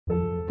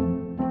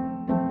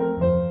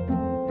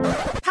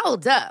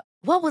Hold up.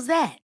 What was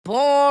that?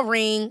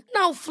 Boring.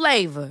 No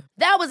flavor.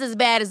 That was as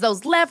bad as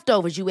those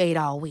leftovers you ate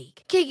all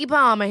week. Keke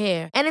Palmer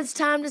here, and it's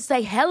time to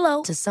say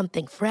hello to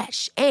something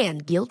fresh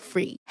and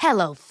guilt-free.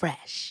 Hello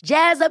Fresh.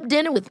 Jazz up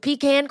dinner with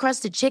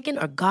pecan-crusted chicken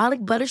or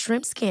garlic butter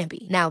shrimp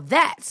scampi. Now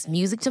that's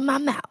music to my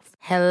mouth.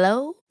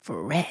 Hello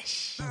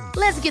Fresh.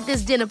 Let's get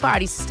this dinner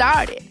party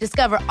started.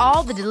 Discover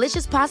all the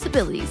delicious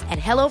possibilities at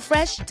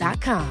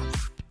hellofresh.com.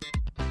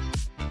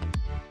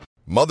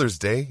 Mother's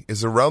Day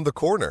is around the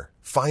corner.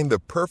 Find the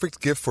perfect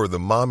gift for the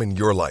mom in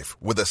your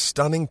life with a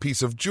stunning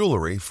piece of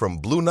jewelry from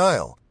Blue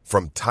Nile.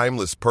 From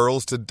timeless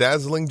pearls to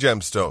dazzling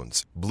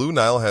gemstones, Blue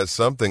Nile has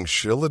something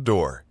she'll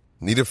adore.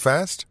 Need it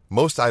fast?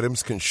 Most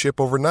items can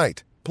ship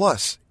overnight.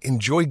 Plus,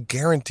 enjoy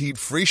guaranteed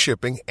free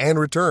shipping and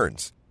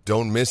returns.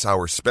 Don't miss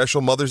our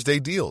special Mother's Day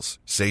deals.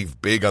 Save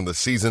big on the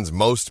season's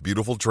most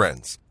beautiful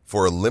trends.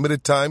 For a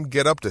limited time,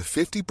 get up to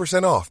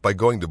 50% off by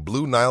going to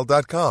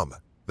BlueNile.com.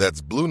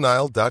 That's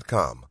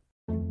BlueNile.com.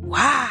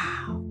 Wow.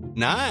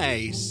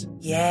 Nice.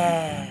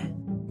 Yeah.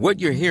 What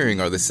you're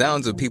hearing are the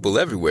sounds of people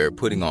everywhere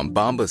putting on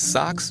Bombas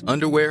socks,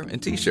 underwear, and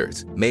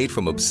T-shirts made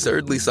from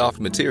absurdly soft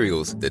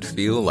materials that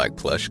feel like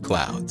plush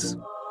clouds.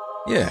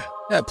 Yeah,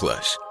 that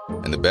plush.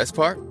 And the best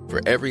part? For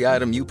every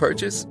item you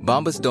purchase,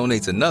 Bombas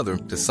donates another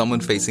to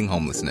someone facing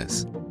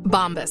homelessness.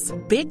 Bombas.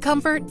 Big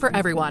comfort for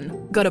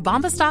everyone. Go to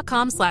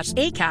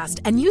bombas.com/ACAST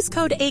and use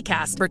code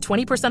ACAST for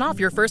 20% off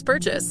your first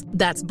purchase.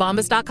 That's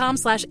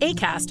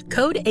bombas.com/ACAST.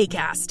 Code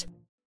ACAST.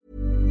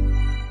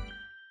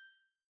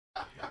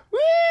 Woo!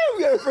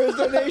 We got our first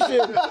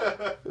donation.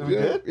 We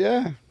did?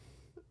 Yeah.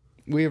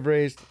 We have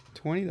raised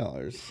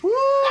 $20.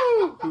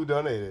 Woo! Who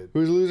donated?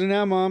 Who's losing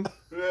now, Mom?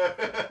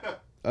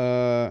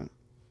 My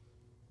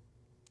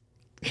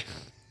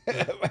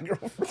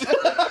girlfriend.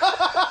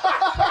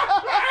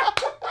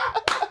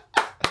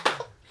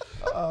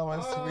 Oh, my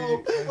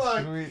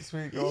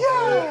sweet girlfriend.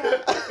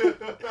 Yeah!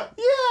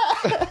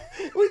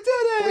 We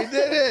did it! We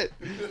did it!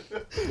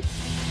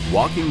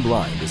 Walking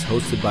Blind is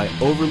hosted by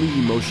overly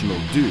emotional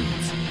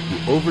dudes who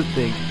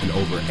overthink and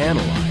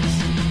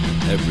overanalyze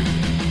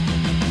everything.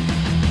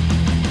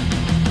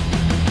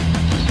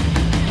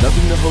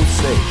 Nothing the hosts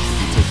say should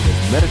be taken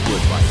as medical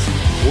advice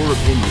or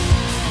opinion.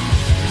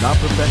 They're not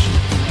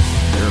professionals.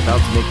 They're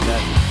about to make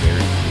that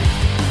very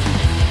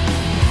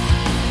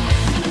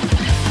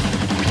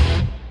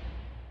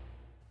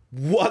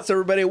clear. What's up,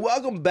 everybody?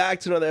 Welcome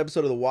back to another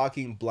episode of the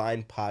Walking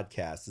Blind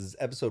podcast. This is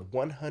episode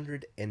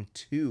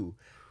 102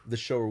 of the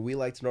show where we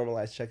like to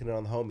normalize checking in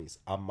on the homies.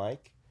 I'm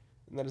Mike,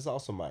 and that is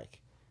also Mike.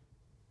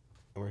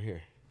 And we're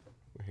here.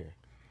 We're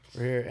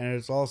here, and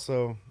it's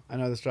also, I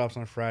know this drops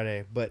on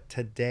Friday, but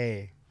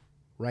today,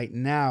 right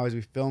now, as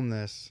we film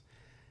this,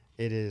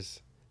 it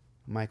is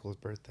Michael's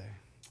birthday.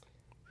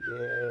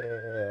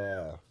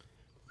 Yeah.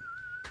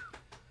 I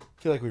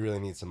feel like we really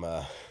need some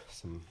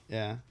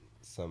Yeah.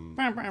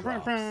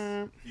 drops,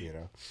 you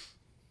know.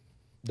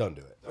 Don't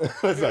do it.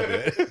 Let's not do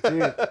it.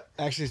 Dude,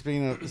 actually,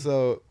 speaking of,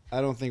 so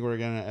I don't think they're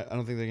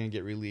gonna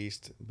get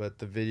released, but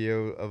the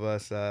video of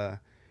us for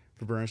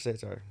Burner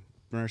State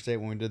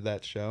when we did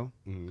that show,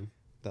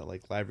 that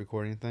like live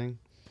recording thing,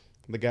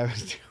 the guy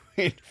was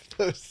doing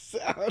those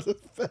sound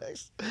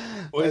effects.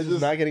 Wait, is it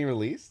not getting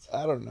released?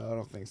 I don't know. I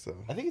don't think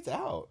so. I think it's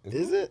out.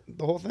 Is it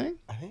the whole thing?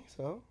 I think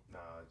so. No,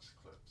 it's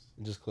clips.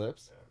 Just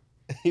clips?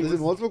 Yeah. Is it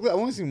multiple clips? I've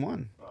only seen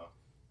one. Oh,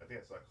 I think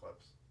it's like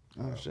clips.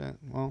 Oh shit.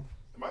 Well,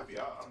 it might be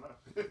out. I don't know.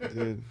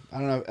 Dude, I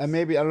don't know.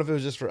 Maybe I don't know if it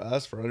was just for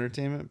us for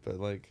entertainment, but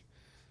like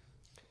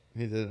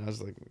he did. I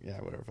was like,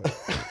 yeah, whatever.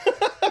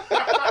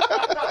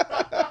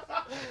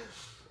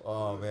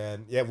 Oh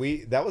man, yeah.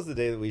 That was the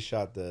day that we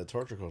shot the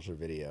torture culture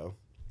video,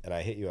 and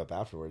I hit you up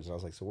afterwards, and I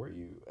was like, "So where are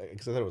you?"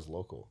 Because I thought it was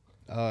local.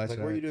 Oh, I was that's like,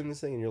 right. "Where are you doing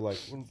this thing?" And you're like,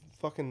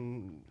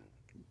 "Fucking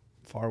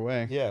far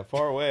away." Yeah,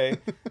 far away.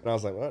 And I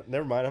was like, "Well,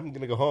 never mind. I'm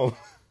gonna go home."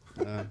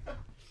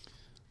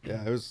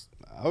 Yeah, it was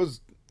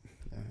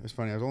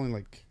funny. I was only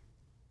like,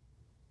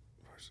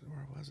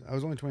 where was it? I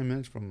was only 20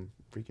 minutes from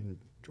freaking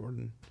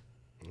Jordan.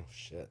 Oh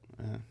shit.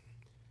 Yeah.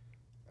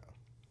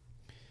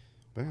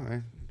 But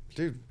anyway,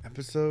 dude,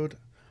 episode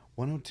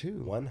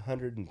 102.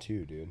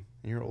 102, dude. And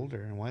you're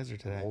older and wiser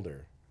today. I'm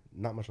older.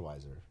 Not much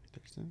wiser.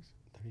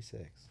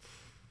 36?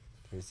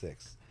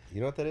 36. You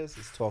know what that is?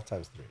 It's 12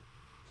 times 3.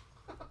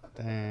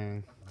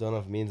 Dang. Don't know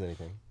if it means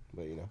anything,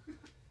 but you know.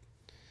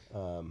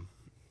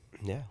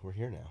 Yeah, we're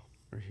here now.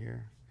 We're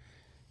here.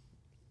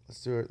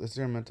 Let's do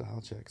our mental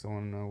health checks. I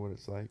want to know what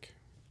it's like.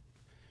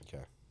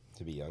 Okay.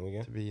 To be young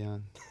again? To be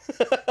young.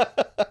 You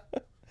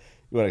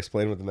want to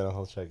explain what the mental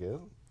health check is?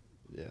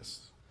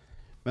 Yes.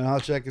 Mental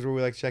health check is where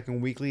we like checking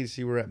weekly to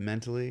see where we're at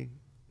mentally.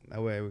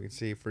 That way we can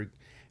see if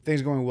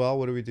things are going well,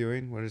 what are we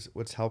doing?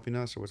 What's helping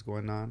us or what's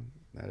going on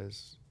that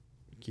is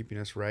keeping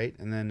us right.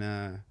 And then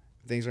if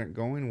things aren't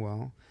going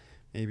well,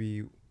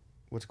 maybe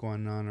what's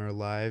going on in our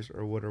lives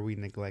or what are we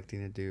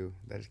neglecting to do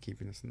that is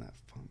keeping us in that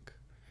funk.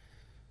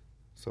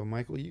 So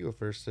Michael, you go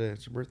first today.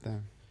 It's your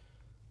birthday.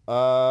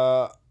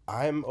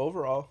 I'm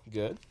overall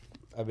good.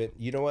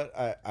 You know what?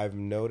 I've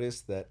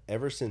noticed that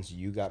ever since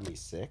you got me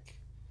sick,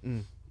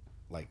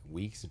 like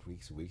weeks and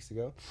weeks and weeks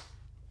ago,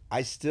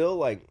 I still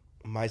like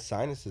my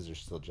sinuses are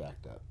still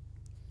jacked up.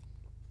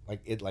 Like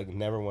it like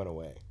never went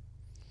away.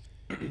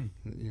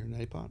 Your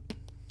night pot?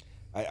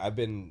 I've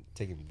been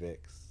taking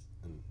Vicks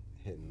and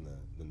hitting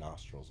the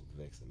nostrils with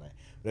Vicks at night.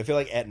 But I feel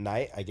like at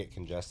night I get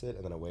congested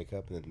and then I wake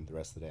up and then the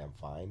rest of the day I'm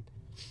fine.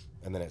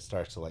 And then it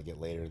starts to like get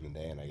later in the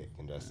day and I get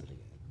congested again.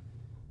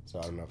 So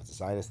I don't know if it's a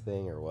sinus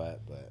thing or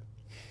what, but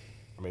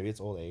or maybe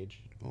it's old age.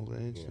 Old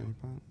age, Yeah.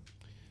 night pot.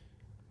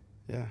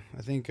 Yeah,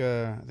 I think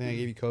I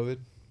gave you COVID.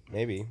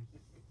 Maybe.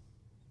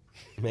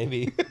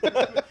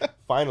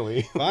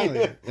 Finally.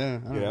 Finally, yeah.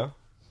 I don't You know?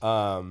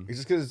 It's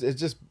just because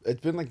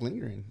it's been like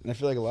lingering, and I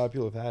feel like a lot of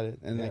people have had it,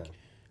 and Yeah. like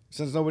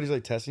since nobody's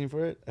like testing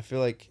for it, I feel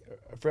like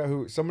I forgot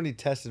who somebody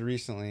tested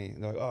recently.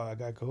 And they're like, "Oh, I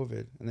got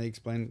COVID," and they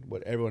explained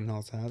what everyone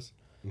else has.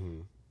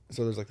 Mhm.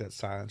 So there's like that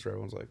silence where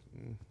everyone's like,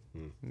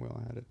 "Well,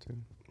 I had it too."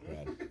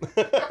 Rad.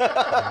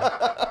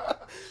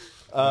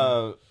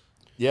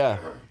 Yeah.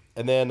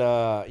 And then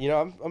you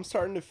know, I'm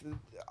starting to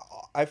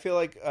I feel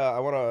like I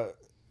want to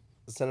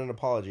send an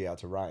apology out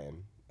to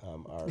Ryan,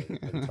 our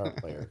guitar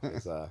player,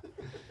 because I've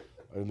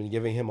been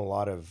giving him a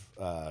lot of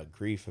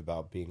grief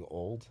about being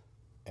old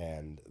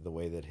and the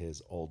way that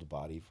his old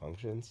body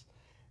functions,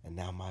 and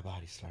now my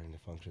body's starting to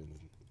function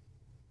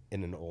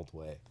in an old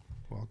way.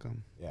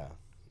 Welcome. Yeah,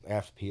 I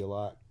have to pee a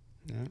lot,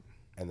 Yeah.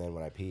 and then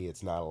when I pee,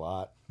 it's not a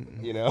lot,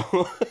 you know.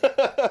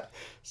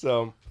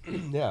 So,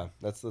 yeah,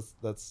 that's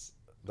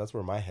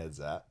where my head's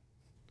at.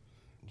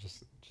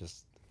 Just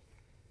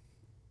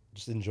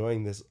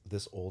enjoying this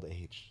old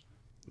age.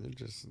 They're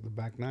just the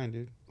back nine,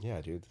 dude.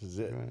 Yeah, dude, this is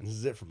it. Right. This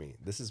is it for me.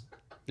 This is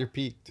You're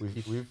peaked. we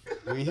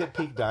hit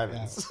peak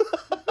diamonds.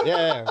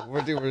 Yeah,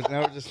 we're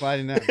now we're just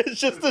sliding down. It's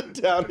just a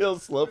downhill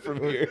slope from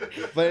here.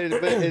 But it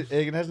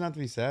doesn't have to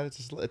be sad.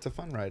 It's a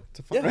fun ride. It's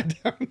a fun ride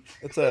down.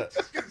 It's a.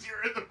 Because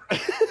you're in the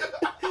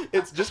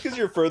It's just because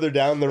you're further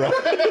down the ride.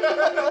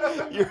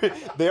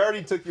 They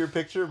already took your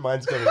picture.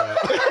 Mine's coming out.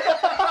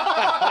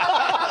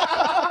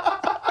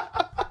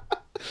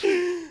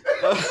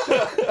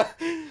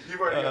 You've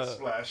already got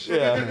splashed.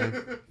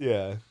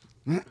 Yeah.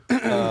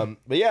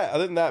 But yeah,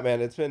 other than that,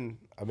 man,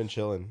 I've been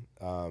chilling.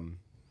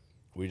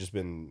 We've just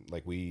been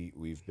like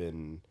we've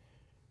been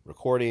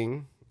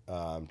recording,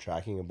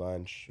 tracking a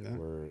bunch. Yeah.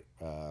 We're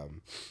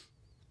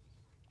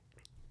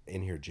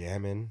in here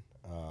jamming.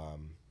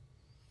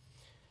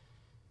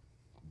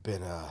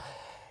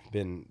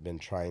 Been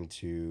trying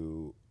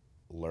to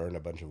learn a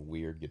bunch of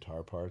weird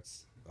guitar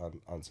parts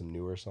on some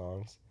newer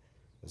songs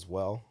as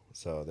well.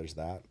 So there's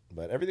that.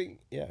 But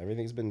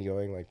everything's been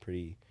going like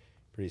pretty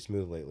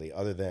smooth lately,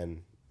 other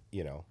than,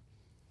 you know,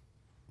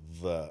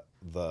 the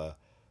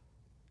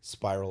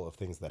spiral of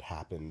things that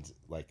happened,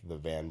 like the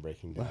van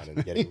breaking down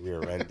and getting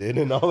rear-ended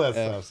and all that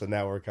stuff. So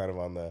now we're kind of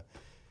on the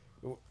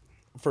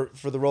for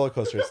the roller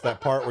coaster, it's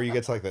that part where you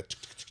get to like the,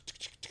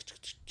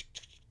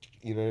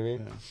 you know what I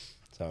mean? Yeah.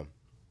 So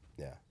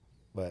yeah,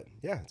 but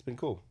yeah, it's been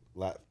cool.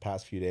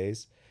 Past few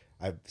days,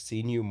 I've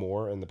seen you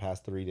more in the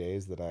past 3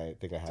 days than I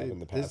think I have in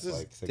the past This is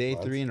like 6 day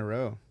months. 3 in a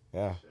row.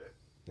 Yeah,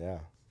 yeah.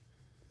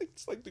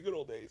 It's like the good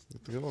old days. The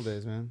good old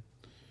days, man.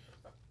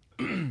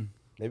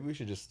 Maybe we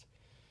should just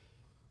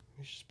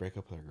break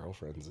up with our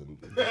girlfriends and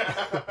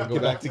Go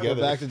back together.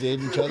 Go back to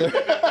dating each other.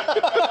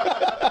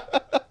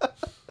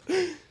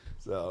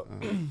 So,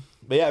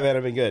 but yeah, man,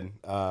 I've been good.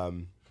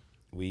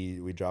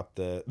 We dropped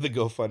the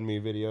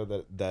GoFundMe video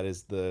that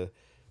is the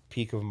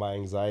peak of my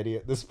anxiety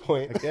at this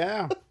point.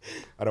 Yeah.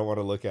 I don't want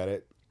to look at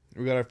it.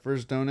 We got our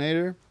first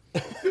donator.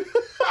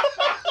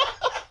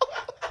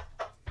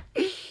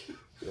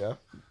 Yeah.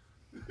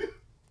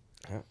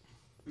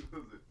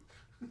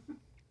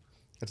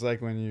 It's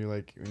like when you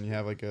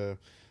have like one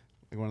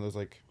of those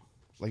like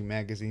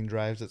magazine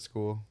drives at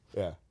school,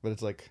 Yeah. but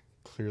it's like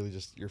clearly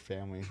just your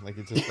family. Like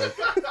it's just like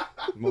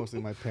mostly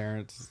my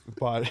parents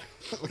bought it.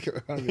 Like,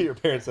 I don't Your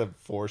parents have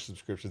 4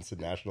 subscriptions to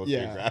National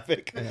Yeah.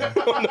 Geographic. Yeah. I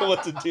don't know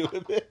what to do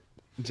with it.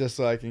 just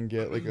so I can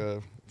get like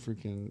a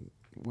freaking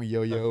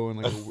yo-yo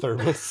and like A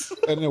thermos.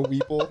 and a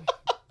Weeple.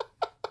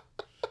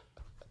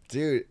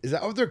 Dude, is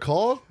that what they're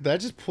called? Did I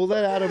just pull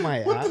that out of my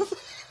ass?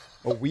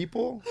 A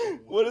Weeple?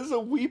 What is a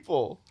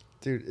Weeple?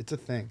 Dude, it's a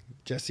thing.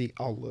 Jesse,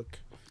 I'll look.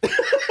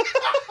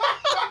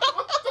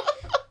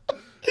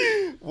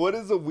 What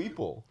is a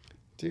Weeple?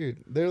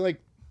 Dude, they're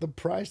like the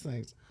prize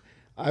things.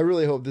 I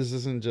really hope this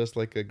isn't just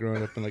like a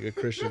growing up in like a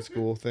Christian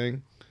school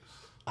thing.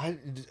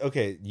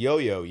 Okay,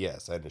 yo-yo,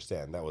 yes, I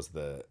understand. That was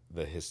the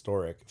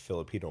historic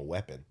Filipino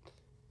weapon.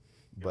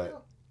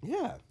 But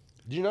yeah,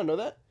 did you not know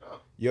that? Oh.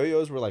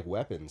 Yo-yos were like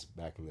weapons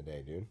back in the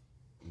day, dude.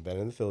 Been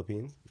in the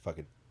Philippines, you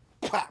fucking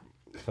pop,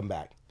 come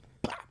back.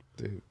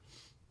 Dude,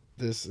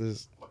 this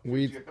is You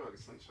we have like a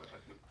slingshot.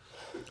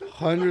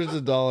 hundreds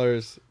of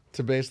dollars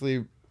to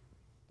basically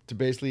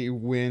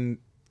win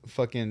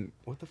fucking.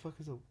 What the fuck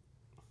is a?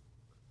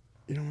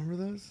 You don't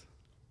remember those?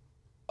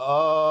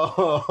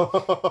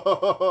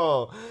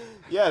 Oh,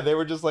 yeah, they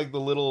were just like the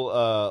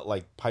little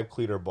like pipe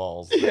cleaner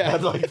balls. That Yeah.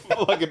 had like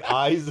fucking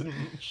eyes and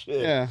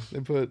shit. Yeah,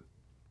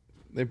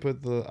 they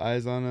put the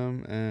eyes on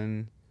them,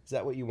 and Is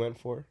that what you went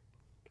for?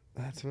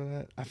 that's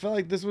what I felt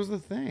like this was the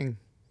thing.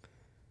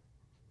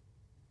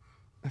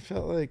 I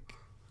felt like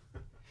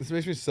this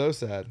makes me so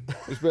sad.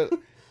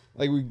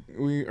 Like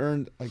we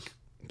earned like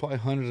probably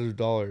hundreds of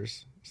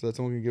dollars so that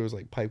someone can give us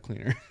like pipe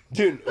cleaner.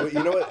 Dude,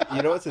 you know what?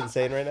 You know what's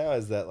insane right now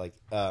is that like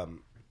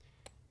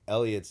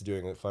Elliot's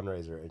doing a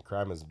fundraiser and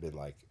Crime has been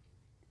like,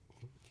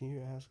 can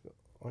you ask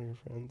all your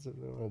friends if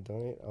they want to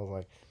donate? I was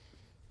like,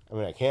 I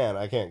mean,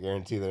 I can't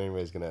guarantee that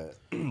anybody's gonna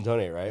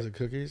donate, right? Is it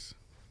cookies?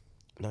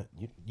 No,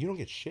 you don't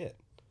get shit.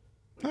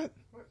 What?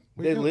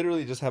 They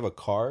literally just have a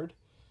card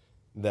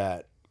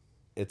that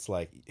it's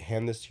like,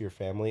 hand this to your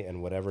family,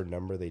 and whatever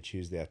number they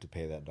choose, they have to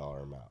pay that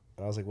dollar amount.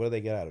 And I was like, what do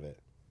they get out of it?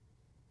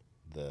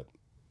 The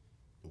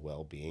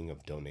well-being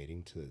of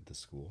donating to the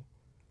school.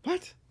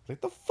 What? Like,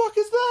 the fuck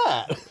is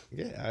that?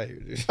 Get out of here,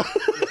 dude.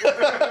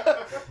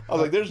 I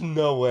was like, there's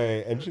no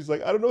way. And she's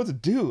like, I don't know what to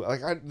do.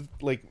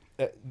 Like,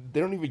 they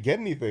don't even get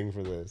anything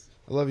for this.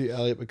 I love you,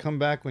 Elliot, but come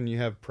back when you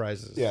have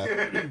prizes. Yeah.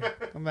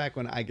 Come back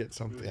when I get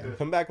something.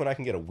 Come back when I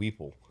can get a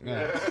Weeple.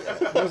 Yeah.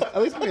 At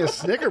least give me a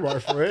Snicker bar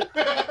for it.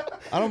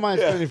 I don't mind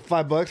spending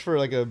 $5 for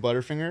like a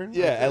Butterfinger.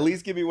 Yeah, at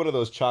least give me one of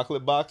those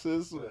chocolate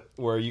boxes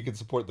where you can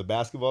support the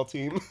basketball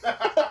team.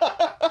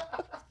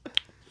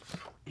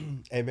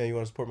 Hey, man, you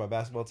want to support my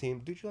basketball team?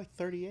 Dude, you're like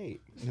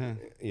 38. Yeah.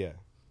 Yeah.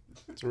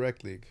 It's a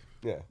rec league.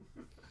 Yeah.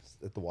 It's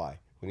at the Y.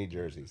 We need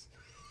jerseys.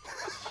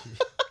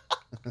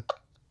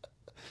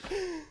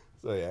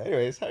 So, yeah.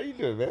 Anyways, how are you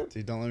doing, man?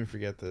 Dude, don't let me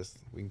forget this.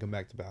 We can come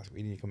back to basketball.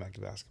 We need to come back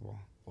to basketball.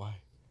 Why?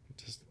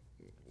 Just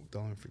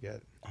don't let me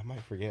forget. I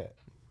might forget.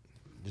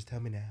 Just tell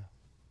me now.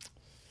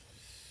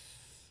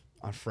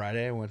 On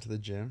Friday, I went to the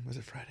gym. Was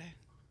it Friday?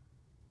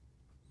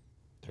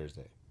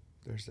 Thursday.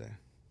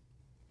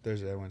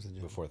 Thursday, I went to the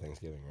gym. Before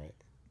Thanksgiving, right?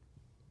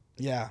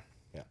 Yeah.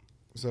 Yeah.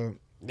 So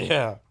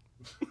Yeah.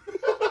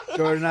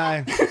 Jordan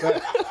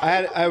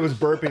and I was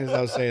burping as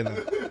I was saying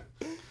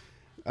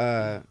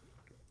that.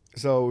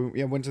 So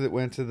yeah, went to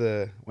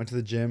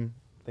the gym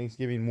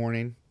Thanksgiving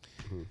morning.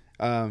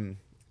 Mm-hmm.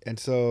 And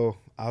so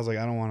I was like,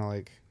 I don't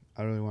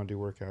really want to do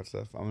workout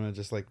stuff. I'm gonna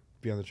just like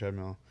be on the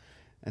treadmill.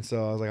 And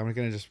so I was like,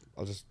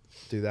 I'll just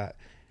do that.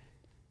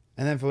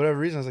 And then for whatever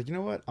reason, I was like, you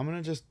know what? I'm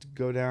gonna just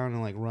go down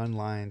and like run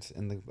lines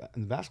in the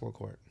basketball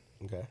court.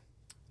 Okay.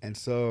 And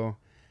so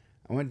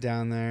I went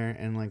down there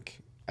and like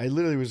I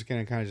literally was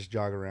gonna kind of just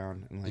jog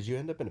around and like. Did you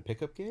end up in a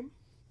pickup game?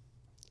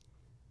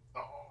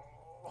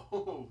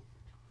 Oh.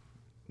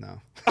 No.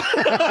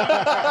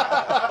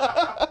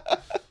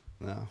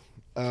 No.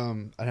 I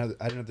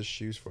didn't have the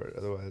shoes for it.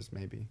 Otherwise,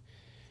 maybe.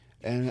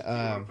 And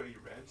yeah,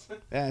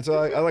 and so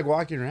I like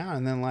walking around,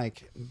 and then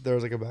like there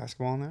was like a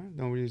basketball in there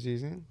nobody was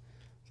using,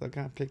 so I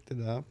kind of picked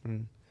it up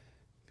and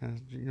kind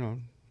of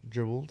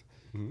dribbled,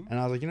 and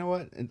I was like, you know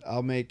what?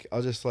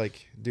 I'll just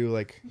like do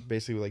like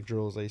basically like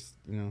drills I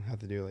have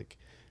to do like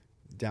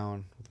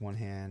down with one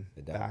hand,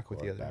 back with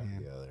the other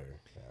hand.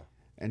 Yeah.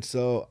 And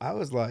so I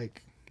was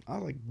like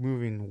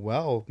moving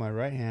well with my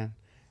right hand.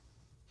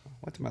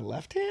 Went to my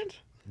left hand.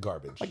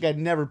 Garbage. Like I'd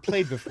never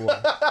played before.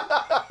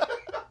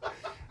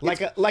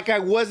 like I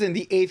was in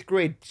the 8th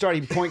grade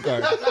starting point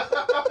guard.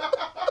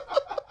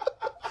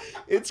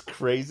 It's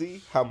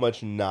crazy how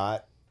much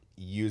not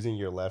using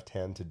your left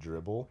hand to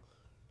dribble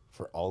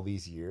for all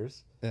these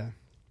years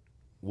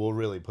will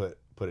really put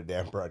a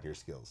damper on your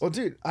skills. Well,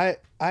 dude, I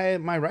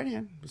my right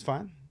hand was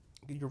fine.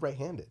 You're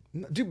right-handed.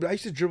 No, dude, but I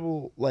used to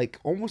dribble like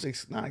almost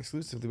not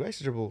exclusively, but I used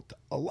to dribble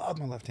a lot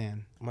with my left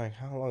hand. Mike,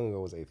 how long ago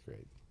was 8th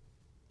grade?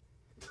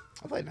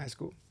 I played in high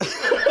school.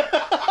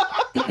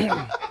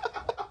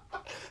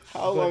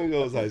 How long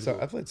ago was high school?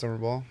 I played summer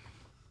ball.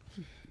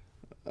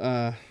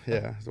 Yeah,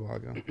 it was a while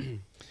ago.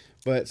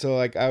 But so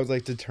like I was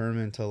like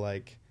determined to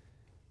like,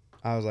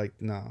 I was like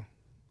no,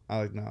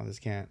 this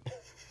can't,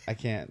 I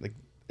can't like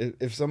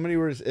if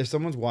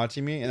someone's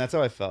watching me, and that's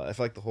how I felt. I felt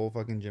like the whole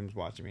fucking gym's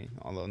watching me,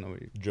 although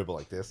nobody. Dribble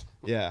like this.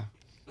 Yeah.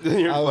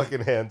 Your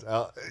fucking hands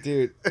out,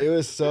 dude. It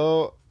was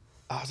so.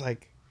 I was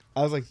like,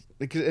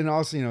 and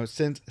also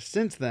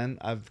since then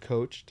I've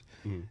coached,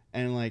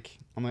 and like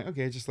I'm like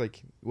okay, just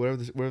like whatever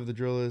the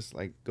drill is,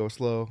 like go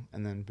slow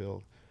and then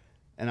build,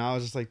 and I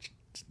was just like,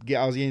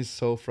 I was getting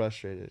so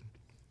frustrated,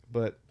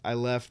 but I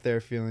left there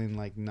feeling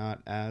like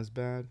not as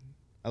bad.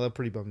 I left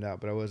pretty bummed out,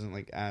 but I wasn't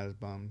like as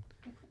bummed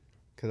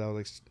because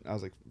I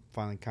was like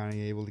finally kind of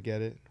able to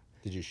get it.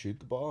 Did you shoot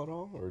the ball at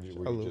all, or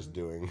were you just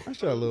doing? I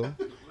shot a little.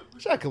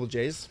 Shot a couple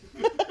J's.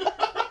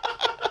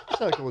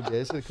 Shot a couple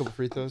J's. Hit a couple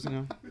free throws,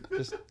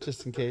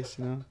 just in case,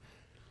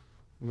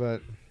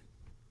 But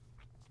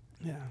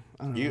yeah,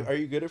 I don't know. Are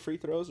you good at free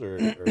throws, or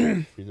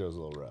free throws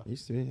a little rough?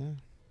 Used to be, yeah.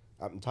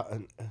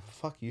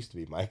 Fuck used to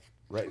be, Mike.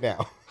 Right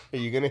now, are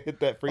you gonna hit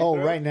that free throw? Oh,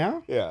 right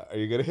now? Yeah. Are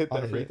you gonna hit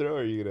that free throw, or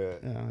are you gonna?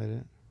 Yeah, I hit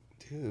it.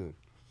 Dude.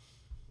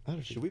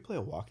 Should we play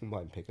a walking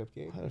blind pickup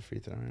game? I had a free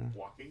throw right now.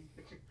 Walking?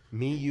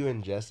 Me, you,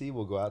 and Jesse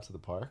will go out to the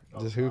park.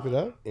 Just hoop it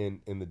up?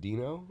 In the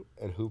Dino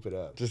and hoop it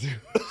up. Just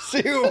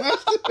see who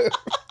wants to.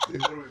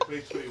 What do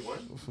we play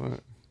 21?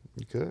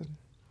 You could.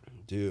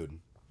 Dude.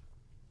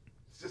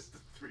 It's just the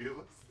three of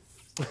us.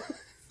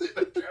 Sit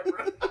in the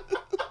camera.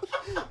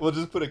 We'll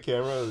just put a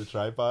camera on the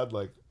tripod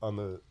like on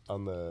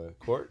the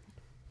court.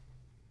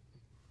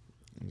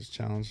 Just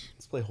challenge.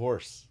 Let's play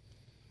horse.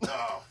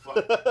 Oh,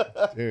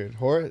 fuck. Dude,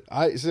 horse.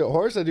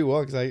 Horse I do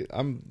well because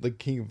I'm the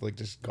king of like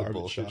just garbage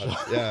bullshit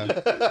shots. shot. Yeah,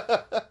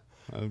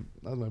 that's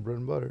my bread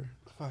and butter.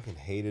 I fucking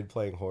hated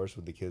playing horse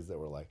with the kids that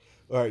were like,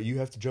 all right, you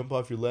have to jump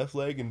off your left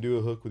leg and do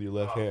a hook with your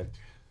left hand.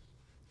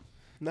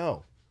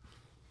 No.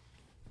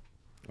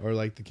 Or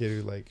like the kid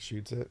who like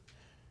shoots it.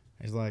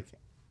 He's like,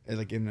 it's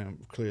like in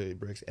them clearly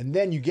bricks, and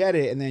then you get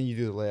it, and then you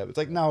do the layup. It's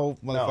like no,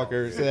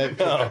 motherfucker, say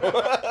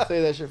that,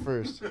 say that shit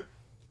first.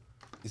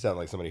 You sound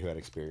like somebody who had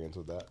experience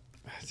with that.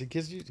 See,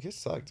 kids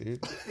suck,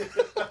 dude.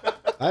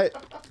 I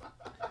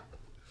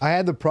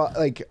had the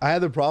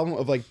problem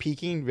of like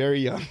peaking very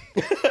young.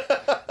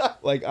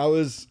 Like I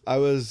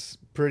was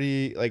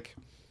pretty like,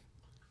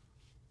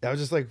 I was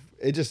just like,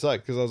 it just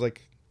sucked because I was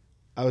like,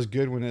 I was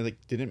good when it like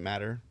didn't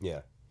matter. Yeah.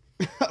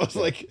 I was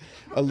like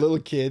a little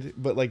kid,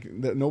 but like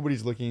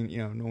nobody's looking, you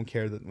know, no one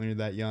cared that when you're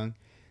that young.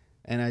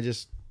 And I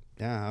just,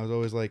 yeah, I was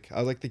always like, I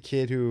was like the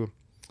kid who,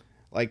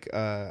 like,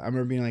 I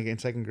remember being like in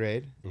second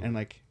grade, and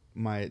like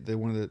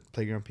one of the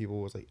playground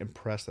people was like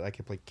impressed that I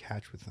could play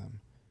catch with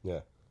them. Yeah.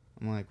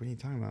 I'm like, what are you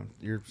talking about?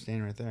 You're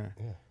standing right there.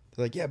 Yeah.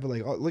 They're like, yeah, but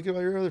like, look at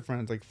all your other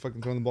friends, like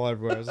fucking throwing the ball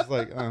everywhere. I was just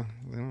like, oh,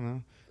 I don't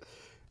know.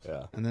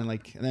 Yeah. And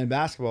then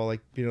basketball,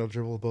 like being able to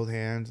dribble with both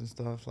hands and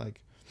stuff,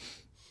 like.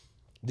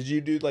 Did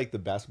you do like the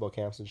basketball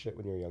camps and shit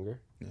when you were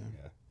younger? Yeah.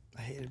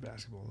 I hated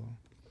basketball though.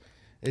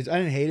 I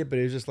didn't hate it, but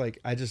it was just like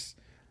I just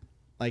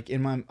like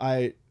in my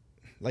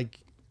like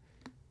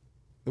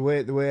the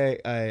way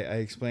I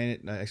explain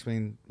it. I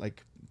explain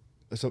like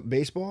so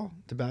baseball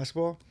to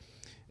basketball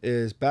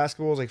is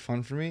like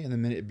fun for me, and the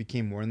minute it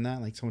became more than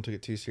that, like someone took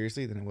it too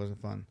seriously, then it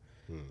wasn't fun.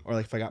 Or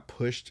like if I got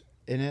pushed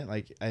in it,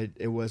 like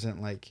it wasn't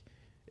like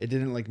it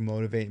didn't like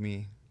motivate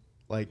me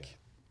like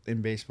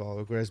in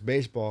baseball. Whereas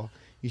baseball,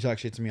 you talk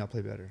shit to me, I'll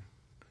play better.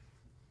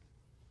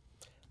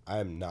 I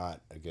am not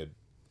a good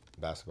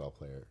basketball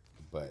player,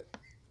 but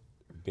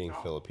being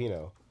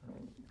Filipino,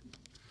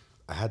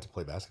 I had to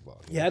play basketball.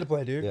 You had to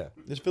play, dude. Yeah.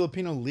 There's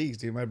Filipino leagues,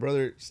 dude. My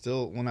brother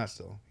not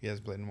still. He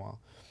hasn't played in a while.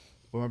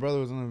 But my brother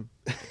was in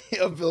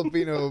a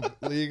Filipino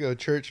league, a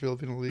church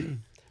Filipino league.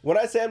 When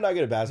I say I'm not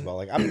good at basketball,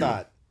 like I'm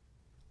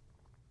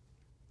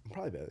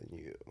probably better than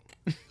you.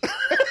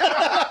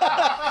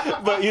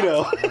 But you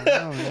know,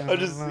 I'm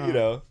just, you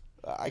know,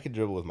 I can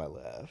dribble with my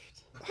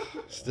left.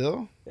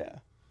 Still? Yeah.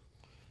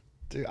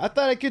 Dude, I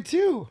thought I could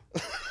too.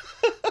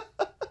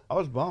 I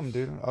was bummed,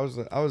 dude. I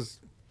was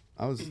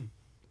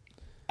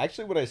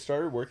Actually, when I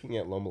started working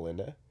at Loma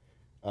Linda,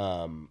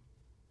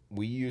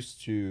 we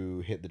used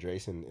to hit the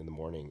Drayson in the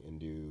morning and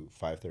do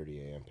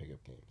 5:30 a.m.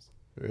 pickup games.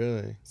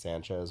 Really?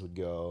 Sanchez would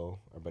go,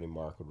 our buddy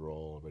Mark would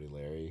roll, our buddy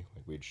Larry.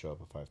 Like we'd show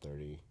up at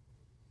 5:30,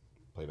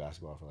 play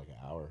basketball for like an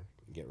hour,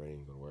 and get ready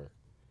and go to work.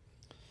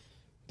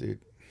 Dude,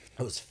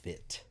 I was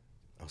fit.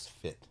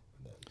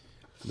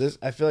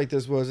 I feel like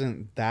this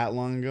wasn't that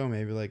long ago,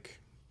 maybe like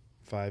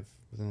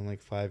within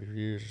like 5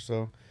 years or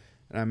so.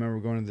 And I remember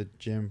going to the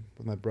gym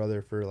with my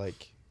brother for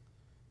like,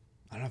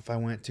 I don't know if I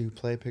went to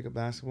play pickup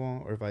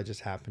basketball or if I just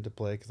happened to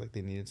play because like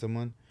they needed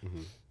someone.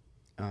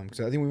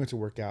 Because I think we went to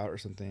work out or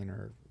something,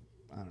 or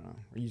I don't know.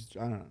 I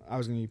don't know. I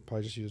was gonna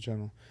probably just use a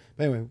treadmill.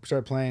 But anyway, we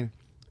started playing,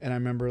 and I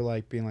remember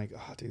like being like,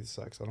 "Oh, dude, this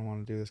sucks. I don't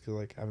want to do this because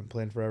like I've been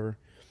playing forever."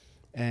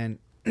 And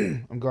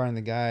I'm guarding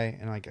the guy,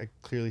 and like I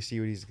clearly see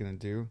what he's gonna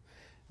do,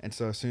 and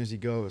so as soon as he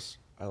goes,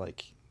 I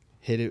like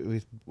hit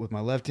it with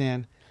my left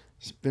hand,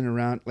 spin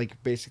around,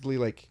 like basically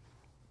like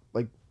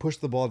push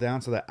the ball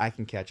down so that I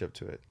can catch up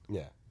to it.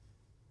 Yeah.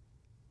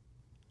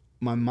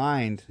 My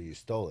mind. So you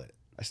stole it.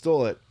 I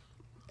stole it,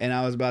 and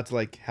I was about to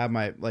like have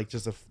my like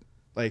just a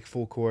like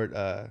full court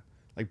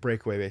like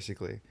breakaway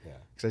basically. Yeah.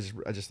 Because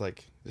I just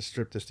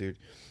stripped this dude.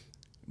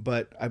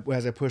 But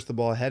as I pushed the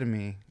ball ahead of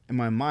me, in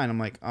my mind, I'm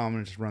like, oh, I'm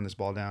going to just run this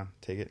ball down.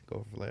 Take it.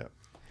 Go for layup.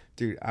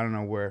 Dude, I don't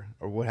know where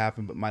or what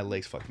happened, but my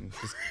legs fucking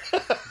just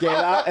gave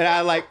out. And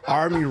I, like,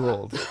 army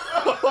rolled.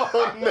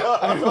 Oh, no.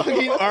 I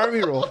fucking army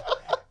rolled.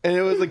 And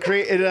it was like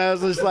crazy. And I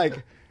was just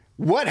like,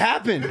 what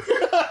happened?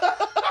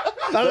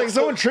 I was like,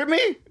 someone tripped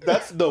me?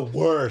 That's the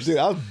worst. Dude,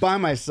 I was by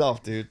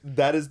myself, dude.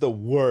 That is the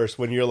worst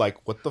when you're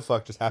like, what the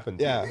fuck just happened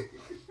to Yeah. you?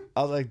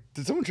 I was like,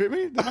 did someone trip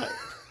me? I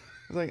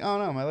was like, oh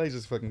no, my legs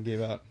just fucking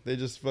gave out. They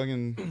just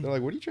fucking, they're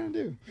like, what are you trying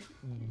to do?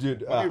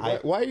 Dude,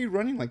 Why are you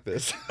running like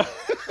this?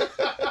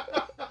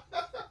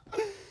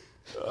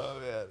 Oh,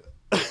 man.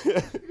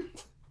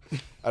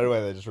 I don't know why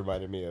that just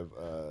reminded me of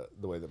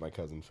the way that my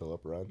cousin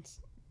Philip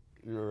runs.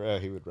 You remember how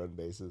he would run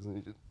bases and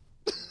he just...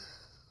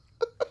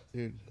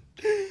 Dude.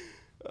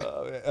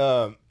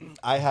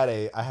 I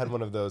had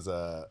one of those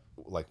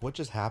like what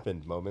just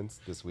happened moments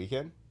this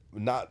weekend.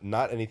 Not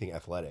anything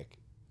athletic,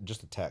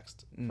 just a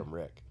text from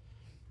Rick.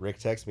 Rick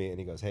texts me and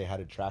he goes, "Hey, how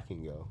did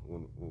tracking go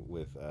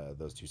with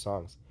those two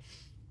songs?"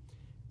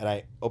 And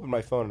I opened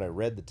my phone and I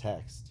read the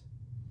text,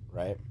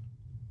 right?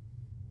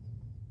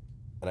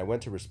 And I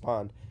went to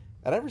respond,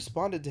 and I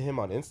responded to him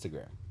on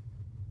Instagram.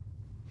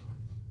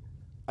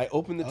 I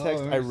opened the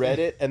text, I read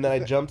it, and then I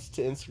jumped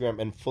to Instagram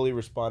and fully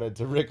responded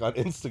to Rick on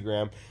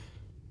Instagram.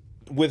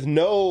 with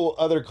no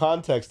other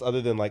context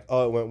other than like,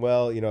 oh, it went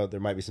well. You know, there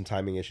might be some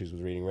timing issues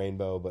with reading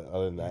Rainbow, but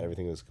other than that,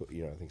 everything was cool.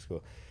 You know, everything's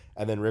cool.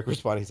 And then Rick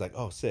responded, he's like,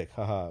 oh, sick,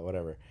 haha,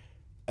 whatever.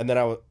 And then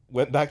I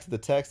went back to the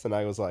text and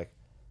I was like,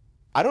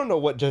 I don't know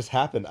what just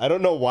happened. I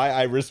don't know why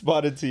I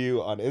responded to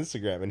you on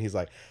Instagram. And he's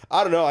like,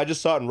 I don't know. I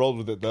just saw it and rolled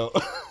with it though.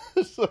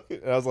 And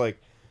I was like,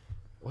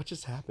 what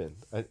just happened?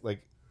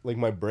 Like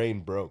my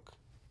brain broke.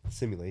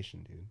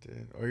 Simulation,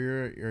 dude. Or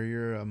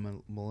you're a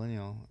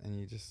millennial and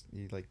you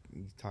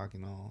talk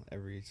in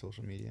every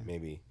social media.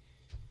 Maybe.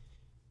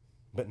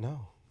 But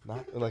no,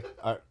 not like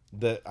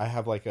I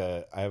have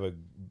a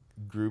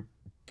group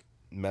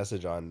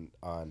message on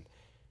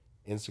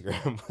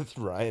Instagram with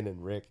Ryan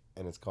and Rick,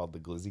 and it's called the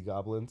Glizzy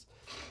Goblins,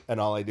 and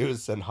all I do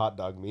is send hot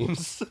dog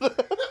memes.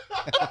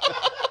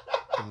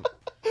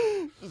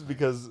 Just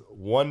because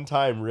one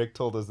time Rick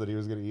told us that he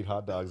was going to eat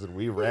hot dogs, and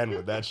we ran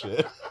with that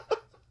shit.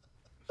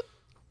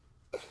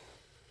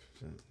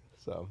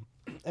 So,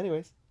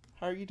 anyways,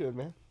 how are you doing,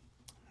 man?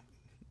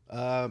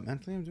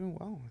 Mentally, I'm doing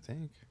well. I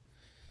think.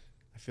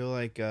 I feel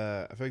like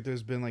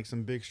there's been like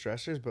some big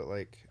stressors, but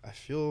like I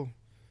feel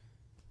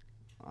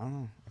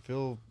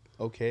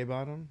okay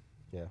about them.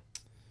 Yeah.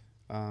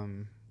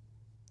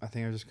 I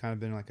think I've just kind of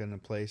been like in a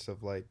place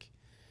of like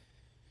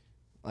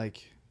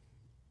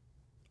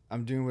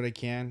I'm doing what I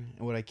can,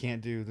 and what I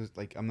can't do,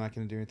 like I'm not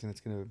gonna do anything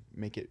that's gonna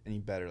make it any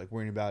better. Like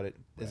worrying about it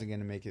isn't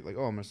gonna make it like,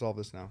 oh, I'm gonna solve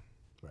this now.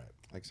 Right.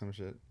 Like some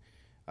shit.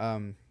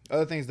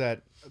 Other things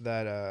that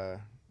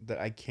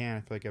I can,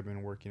 I feel like I've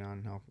been working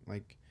on help.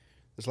 Like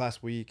this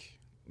last week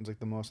was like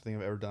the most thing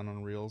I've ever done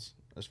on Reels,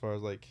 as far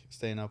as like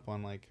staying up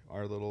on like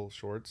our little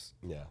shorts.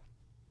 Yeah.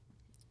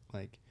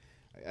 Like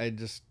I'm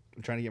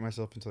trying to get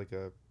myself into like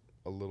a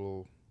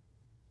little,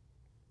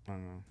 I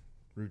don't know,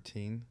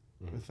 routine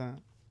with that.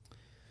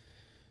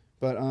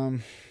 But I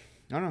don't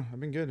know. I've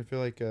been good. I feel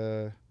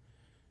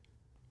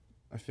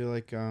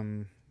like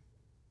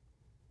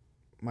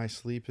my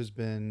sleep has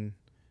been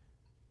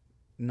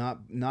not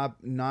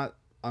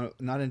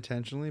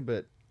intentionally,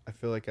 but I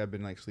feel like I've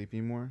been like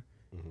sleeping more.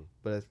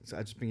 But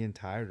I just been getting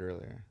tired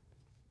earlier,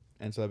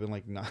 and so I've been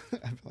like I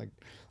feel like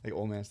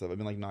old man stuff. I've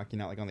been like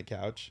knocking out like on the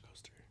couch.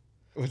 Coaster.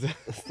 What's that?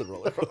 That's the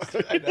roller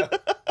coaster. I know,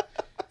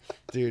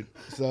 dude.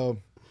 So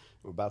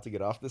we're about to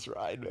get off this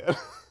ride, man.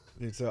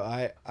 Dude, so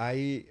I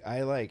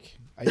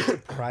used to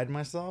pride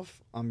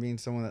myself on being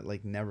someone that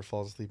like never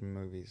falls asleep in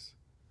movies.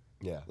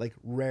 Yeah. Like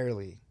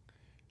rarely.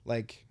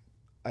 Like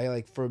I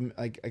like from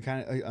like I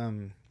kind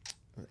of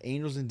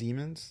Angels and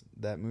Demons,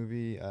 that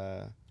movie.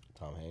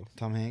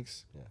 Tom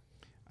Hanks. Yeah.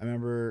 I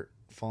remember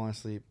falling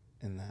asleep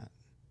in that.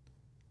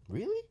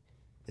 Really?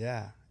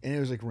 Yeah, and it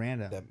was like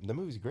random. The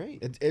movie's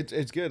great.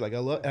 It's good. Like I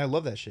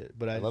love that shit.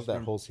 But I love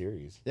that whole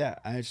series. Yeah,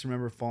 I just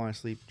remember falling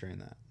asleep during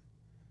that.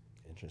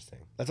 Interesting.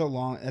 That's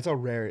how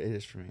rare it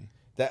is for me.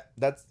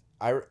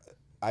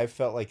 I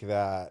felt like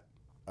that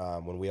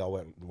when we all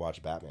went and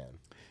watched Batman.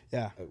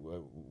 Yeah.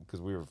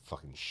 Because we were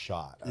fucking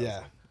shot.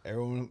 Yeah.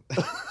 Everyone.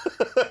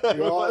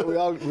 we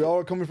all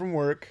were coming from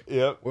work.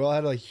 Yep. We all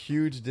had like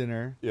huge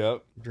dinner.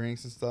 Yep.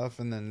 Drinks and stuff,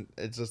 and then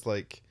it's just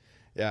like,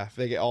 yeah. I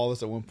think all of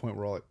us at one point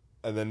we're all like.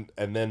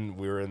 And then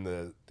we were in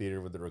the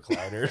theater with the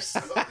recliners.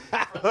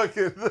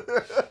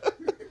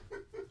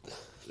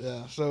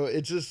 Yeah. So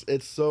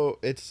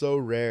it's so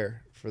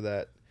rare for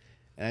that,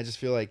 and I just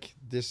feel like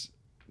this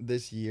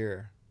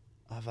year,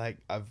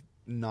 I've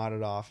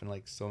nodded off in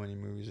like so many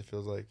movies. It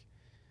feels like,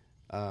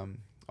 I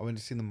went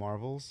to see the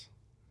Marvels,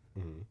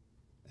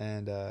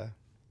 and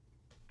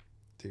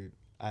dude,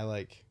 I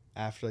like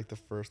after like the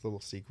first little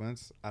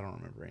sequence, I don't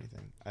remember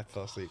anything. I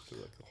fell asleep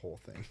through like the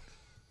whole thing.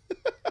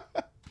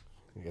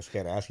 I guess I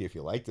can't ask you if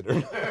you liked it or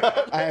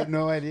not. I have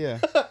no idea.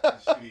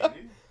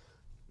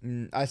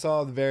 I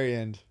saw the very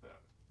end.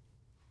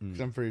 Cause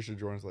I'm pretty sure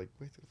Jordan's like,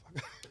 wait the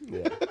fuck.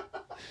 Yeah.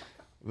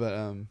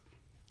 But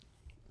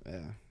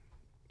yeah.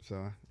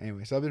 So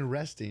anyway, so I've been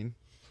resting.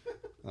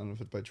 I don't know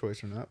if it's by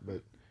choice or not,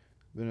 but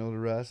been able to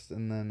rest,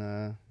 and then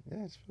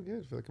yeah, it's feel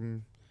good. I feel like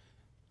I'm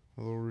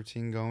a little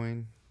routine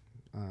going.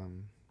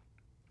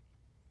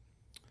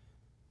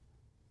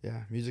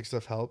 Yeah, music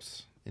stuff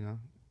helps, you know.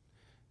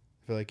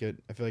 I feel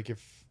like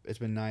if it's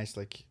been nice,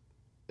 like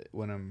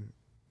when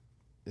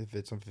if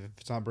it's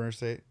not Burner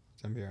State,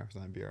 it's NBR. If it's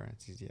not NBR,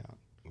 it's easy out.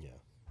 Yeah.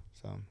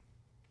 So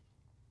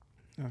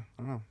yeah,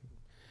 I don't know.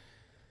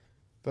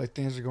 But like,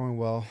 things are going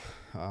well.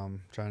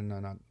 Trying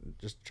not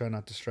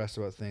to stress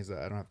about things that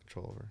I don't have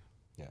control over.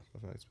 Yeah. So I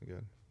feel like it's been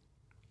good.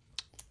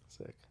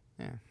 Sick.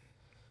 Yeah.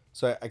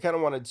 So I kind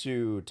of wanted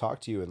to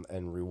talk to you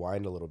and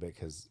rewind a little bit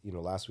because, you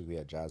know, last week we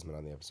had Jasmine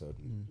on the episode.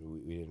 And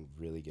we didn't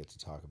really get to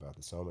talk about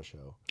the Soma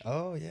show.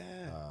 Oh,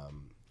 yeah.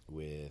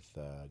 With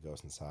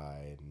Ghost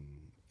Inside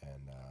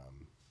and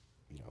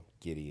you know,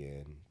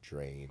 Gideon,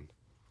 Drain,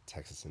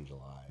 Texas in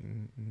July,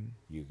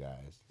 you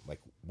guys. Like,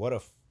 what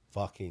a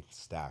fucking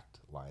stacked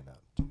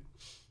lineup,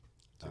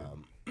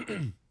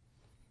 dude.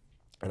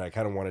 And I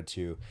kind of wanted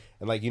to,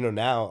 and like, you know,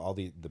 now all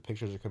the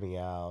pictures are coming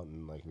out,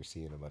 and like we're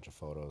seeing a bunch of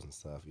photos and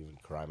stuff. Even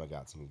Karima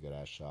got some good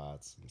ass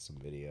shots and some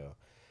video.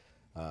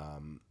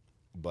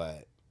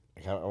 But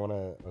I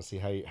want to see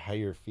how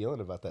you're feeling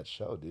about that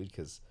show, dude,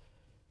 because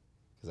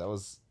that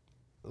was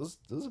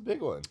a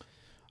big one.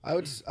 I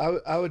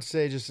would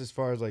say, just as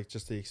far as like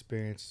just the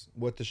experience,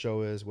 what the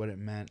show is, what it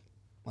meant,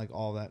 like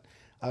all that,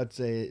 I would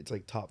say it's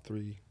like top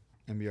 3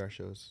 MBR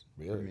shows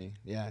for me.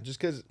 Yeah, just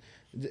because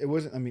it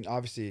wasn't. I mean,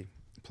 obviously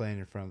playing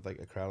in front of like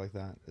a crowd like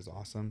that is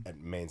awesome. At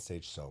Main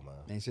Stage Soma.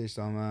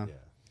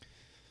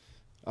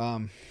 Yeah.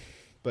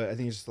 But I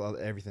think it's just a lot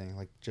of everything,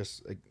 like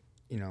just like,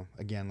 you know,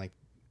 again, like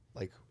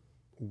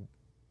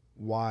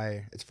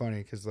why it's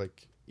funny because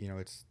like, you know,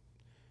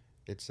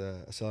 it's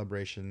a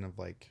celebration of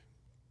like,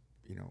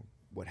 you know,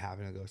 what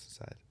happened to Ghost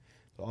Inside.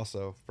 But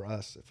also for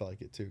us, it felt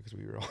like it too because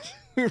we were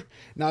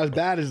not as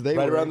bad as they were.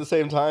 Right around the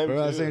same time.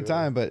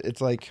 But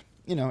it's like,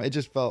 you know, it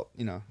just felt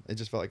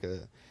like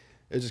it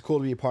was just cool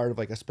to be a part of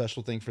like a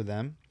special thing for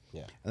them.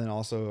 Yeah. And then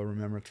also a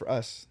remembrance for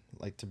us,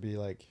 like to be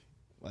like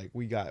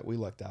we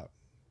lucked out.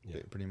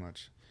 Yeah. Pretty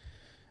much.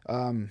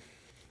 Dude,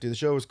 the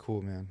show was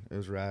cool, man. It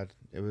was rad.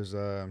 There was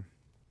a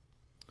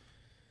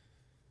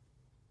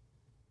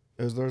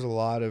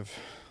lot of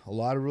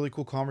really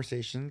cool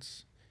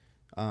conversations.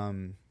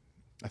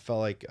 I felt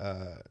like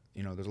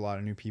you know, there's a lot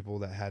of new people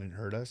that hadn't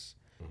heard us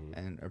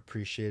and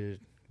appreciated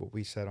what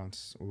we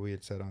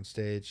had said on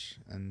stage,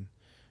 and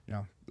you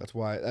know, that's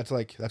why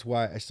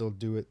I still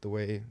do it the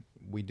way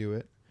we do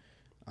it.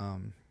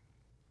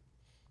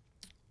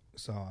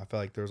 So I felt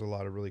like there was a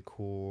lot of really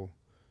cool,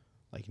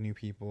 like, new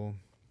people.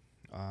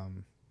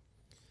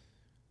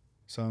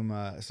 Some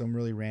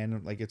really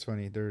random, like, it's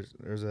funny.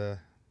 There's a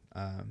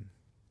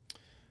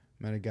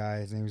met a guy.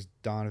 His name was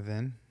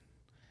Donovan,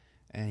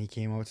 and he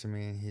came up to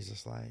me and he's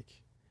just like,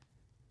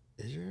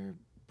 "Is your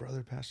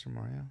brother Pastor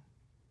Mario?"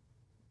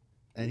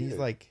 And he's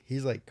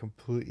like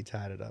completely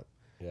tatted up.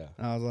 Yeah.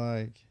 And I was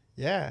like,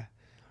 "Yeah."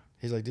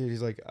 He's like, "Dude,"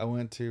 he's like, "I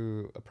went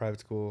to a private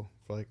school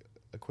for like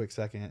a quick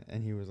second,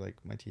 and he was like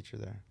my teacher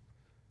there."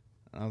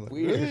 And I was like,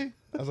 Weird. "Really?"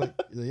 I was like,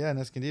 "Yeah, in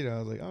Escondido." I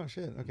was like, "Oh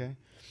shit, okay."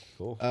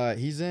 Cool.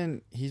 He's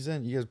in. You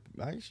guys,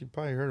 I actually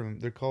probably heard of him.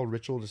 They're called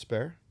Ritual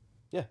Despair.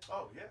 Yeah.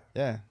 Oh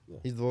yeah. Yeah.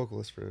 He's the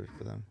vocalist for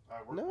them.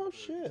 I work No with the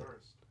shit.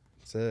 guitarist.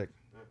 Sick.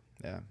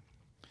 Yeah.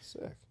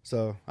 Sick.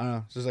 So I don't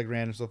know, it's just like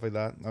random stuff like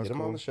that. That was Get him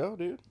cool. on the show,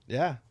 dude.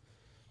 Yeah.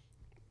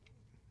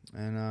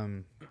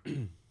 And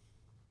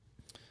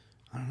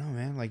I don't know,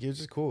 man. Like, it was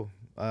just cool.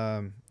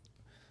 I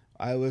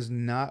was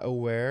not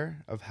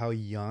aware of how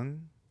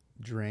young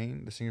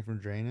Drain, the singer from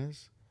Drain,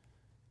 is.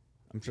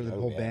 I'm sure the Young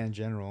whole band. band in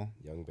general.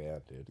 Young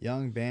band, dude.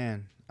 Young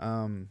band.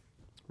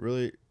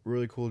 Really,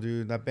 really cool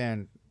dude. That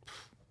band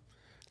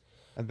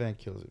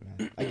kills it,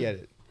 man. I get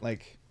it.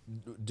 Like,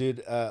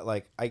 Dude,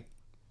 like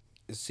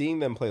seeing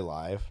them play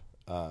live,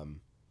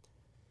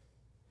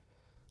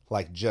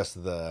 like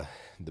just the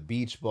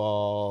beach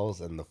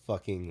balls and the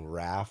fucking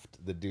raft,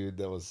 the dude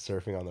that was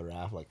surfing on the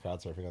raft, like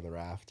crowd surfing on the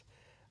raft,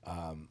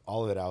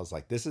 all of it, I was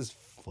like, this is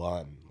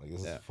fun. Like,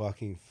 this is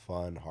fucking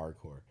fun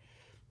hardcore.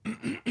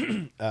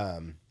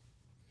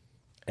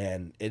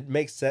 And it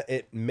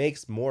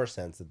makes more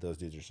sense that those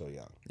dudes are so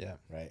young. yeah.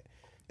 Right?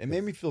 It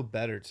made me feel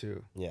better,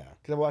 too. Yeah.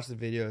 Because I watched the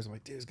videos. I'm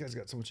like, dude, this guy's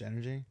got so much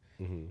energy.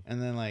 Mm-hmm.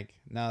 And then, like,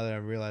 now that I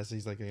realize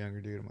he's, like, a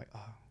younger dude, I'm like,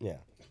 oh, Yeah.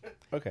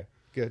 Okay.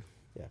 good.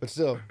 Yeah. But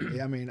still,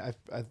 yeah, I mean, I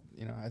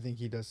think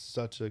he does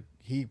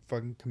he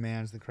fucking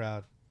commands the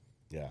crowd.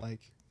 Yeah.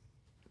 Like,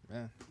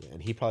 yeah. Yeah,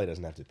 and he probably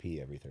doesn't have to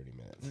pee every 30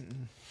 minutes.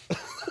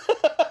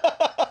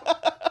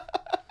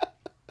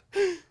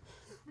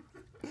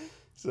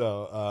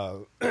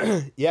 So,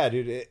 yeah,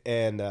 dude.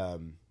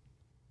 And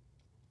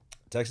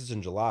Texas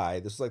in July,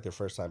 this was like their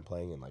first time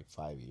playing in like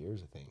 5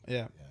 years, I think.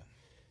 Yeah.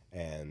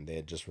 And they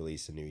had just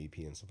released a new EP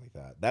and stuff like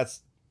that.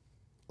 That's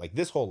like,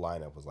 this whole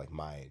lineup was like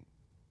my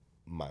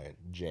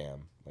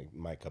jam, like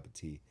my cup of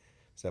tea.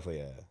 It's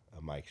definitely a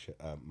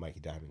Mikey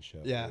Diamond show.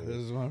 Yeah, this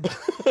is one.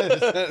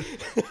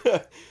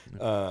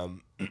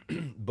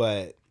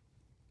 But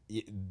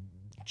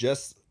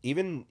just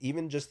even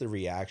just the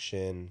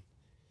reaction,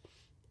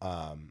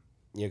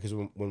 because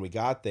when we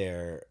got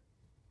there,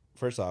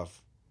 first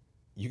off,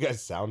 you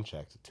guys sound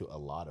checked to a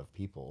lot of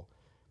people,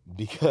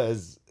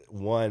 because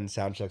one,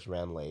 sound checks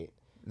ran late,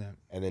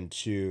 and then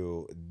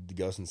two, the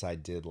Ghost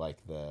Inside did like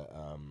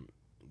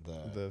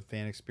the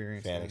fan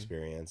experience. Fan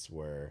experience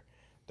where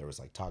there was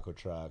like taco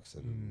trucks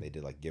and they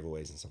did like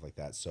giveaways and stuff like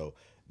that. So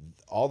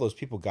all those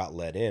people got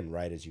let in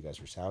right as you guys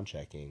were sound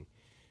checking,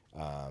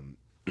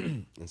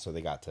 and so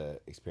they got to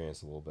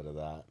experience a little bit of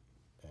that.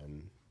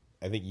 And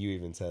I think you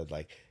even said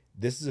like,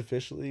 this is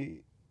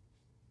officially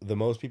the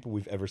most people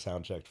we've ever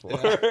sound checked for.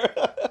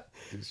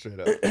 Straight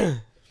up.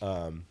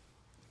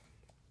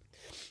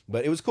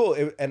 But it was cool,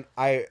 and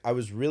I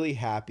was really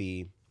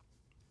happy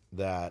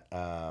that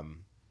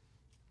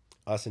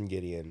us and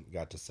Gideon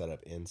got to set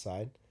up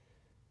inside,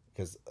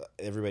 because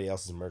everybody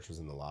else's merch was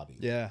in the lobby.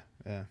 Yeah.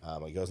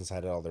 Like, Ghost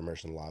Inside had all their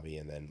merch in the lobby,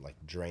 and then like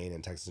Drain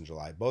and Texas in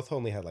July both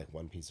only had like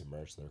one piece of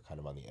merch. They were kind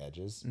of on the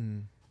edges.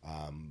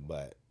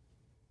 But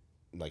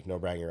like No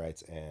Bragging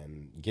Rights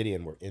and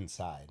Gideon were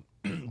inside,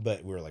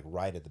 but we were like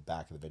right at the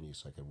back of the venue,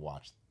 so I could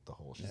watch the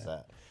hole she's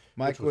at.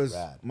 Mike which was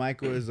rad.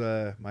 Mike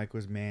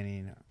was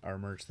manning our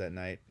merch that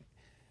night,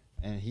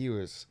 and he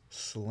was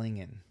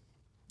slinging,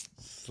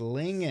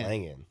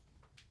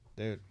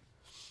 dude.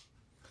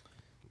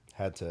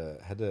 Had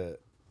to.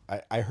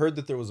 I heard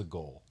that there was a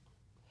goal,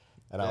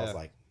 and I was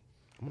like,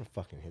 I'm gonna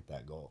fucking hit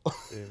that goal.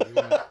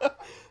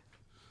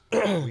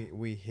 Dude,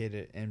 we hit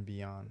it and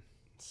beyond.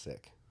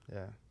 Sick.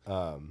 Yeah.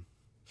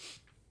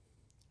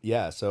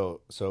 Yeah.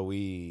 So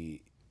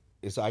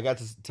I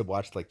got to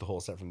watch like the whole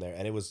set from there,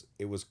 and it was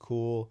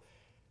cool.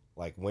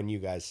 Like when you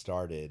guys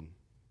started,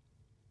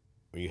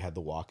 where you had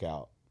the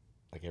walkout,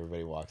 like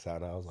everybody walks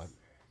out, and I was like,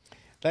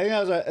 I think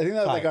that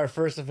was like our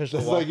first official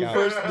this is walkout. like your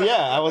first.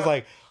 Yeah, I was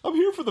like, I'm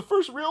here for the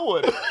first real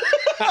one.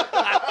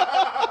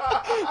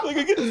 Like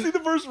I get to see the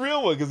first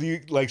real one because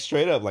you like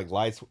straight up like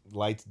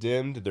lights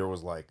dimmed. There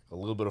was like a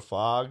little bit of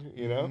fog,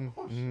 you know,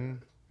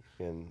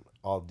 and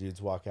all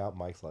dudes walk out.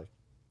 Mike's like,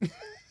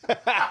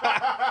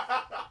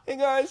 "Hey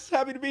guys,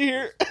 happy to be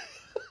here."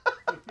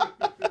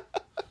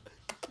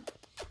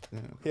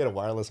 He had a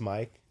wireless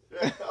mic.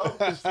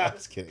 I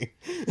was kidding.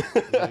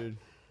 Dude.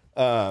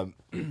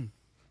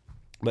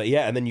 But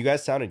yeah, and then you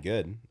guys sounded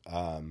good.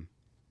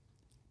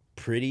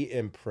 Pretty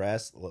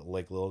impressed,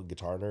 like little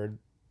guitar nerd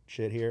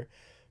shit here.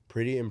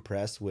 Pretty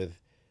impressed with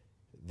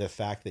the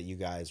fact that you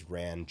guys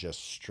ran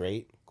just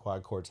straight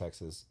quad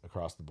cortexes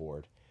across the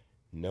board,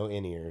 no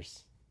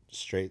in-ears,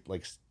 straight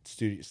like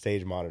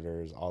stage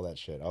monitors, all that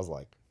shit. I was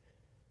like,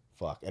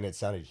 fuck, and it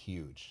sounded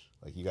huge.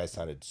 Like you guys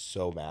sounded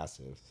so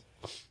massive.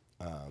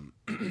 I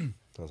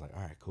was like,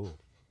 all right, cool.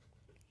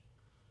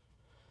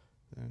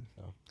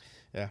 So.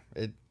 Yeah,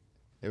 it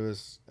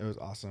was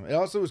awesome. It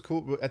also was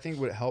cool. I think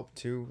what helped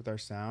too with our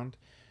sound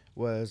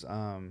was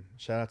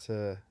shout out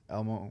to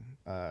Elmo.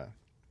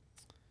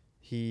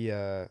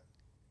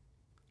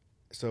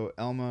 So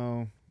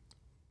Elmo,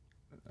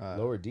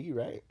 Lower D,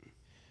 right?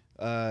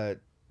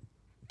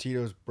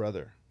 Tito's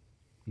brother.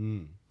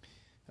 When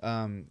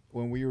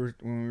we were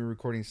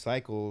recording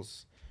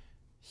Cycles,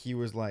 he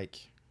was like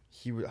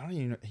I don't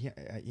even know,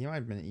 he might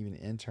have been even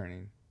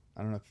interning.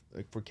 I don't know if,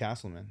 like, for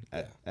Castleman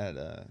at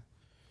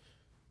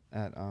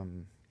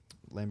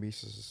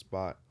Lambesis'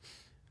 spot,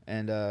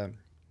 and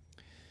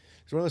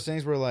it's one of those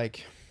things where,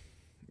 like,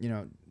 you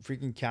know,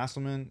 freaking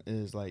Castleman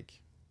is like,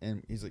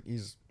 and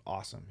he's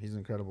awesome. He's an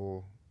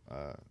incredible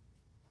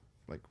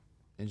like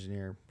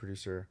engineer,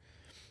 producer.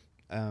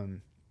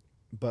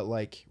 But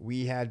like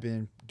we had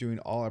been doing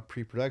all our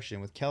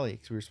pre-production with Kelly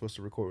because we were supposed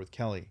to record with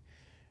Kelly,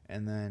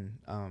 and then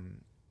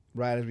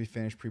right as we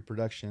finished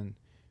pre-production,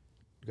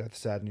 we got the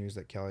sad news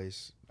that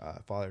Kelly's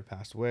father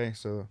passed away.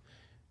 So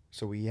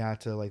we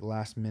had to like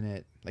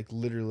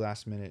literally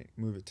last minute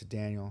move it to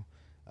Daniel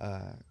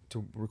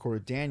to record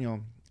with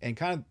Daniel, and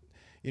kind of,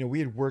 you know, we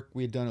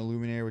had done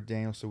Illuminator with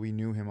Daniel, so we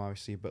knew him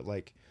obviously, but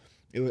like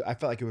I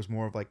felt like it was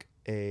more of like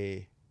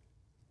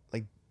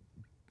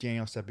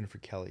Daniel stepping in for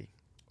Kelly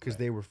because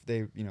they worked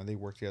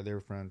together, they were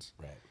friends,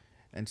 Right.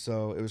 and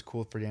so it was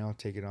cool for Daniel to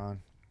take it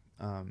on.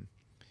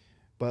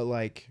 But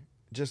like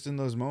just in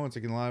those moments,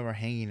 like in a lot of our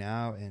hanging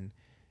out, and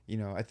you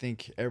know, I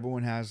think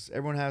everyone has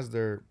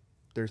their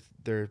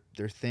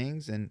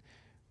things, and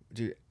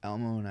dude,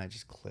 Elmo and I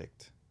just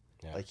clicked.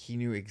 Yeah. Like he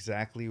knew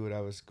exactly what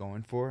I was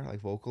going for, like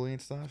vocally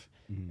and stuff,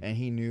 and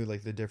he knew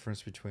like the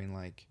difference between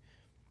like,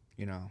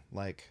 you know,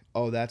 like,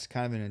 oh, that's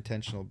kind of an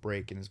intentional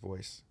break in his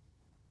voice.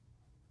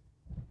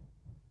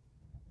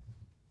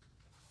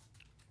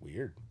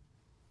 Weird.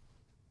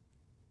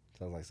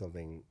 Sounds like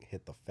something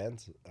hit the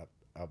fence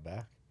out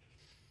back.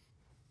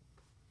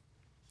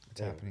 It's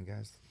happening,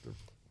 guys.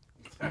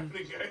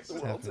 Happening, guys.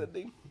 The world's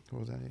ending. What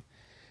was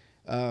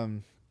that?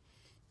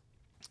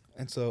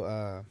 And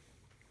so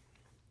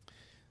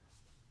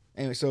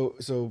anyway,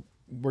 so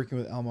working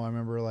with Elmo, I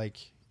remember like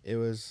it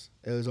was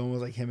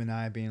almost like him and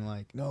I being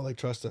like, no, like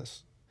trust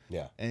us.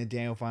 Yeah. And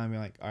Daniel finally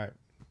being like, all right,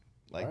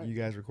 like All right. you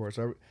guys record.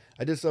 So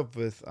I did stuff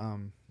with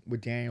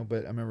Daniel,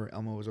 but I remember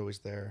Elmo was always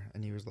there,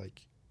 and he was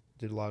like,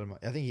 did a lot of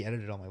I think he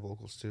edited all my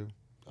vocals too.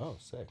 Oh,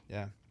 sick.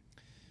 Yeah.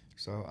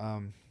 So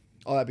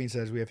all that being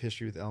said, is we have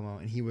history with Elmo,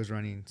 and he was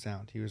running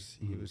sound. He was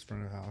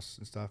front of house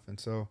and stuff, and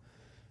so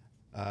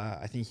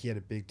I think he had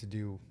a big to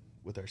do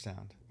with our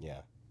sound.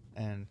 Yeah.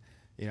 And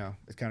you know,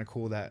 it's kind of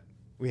cool that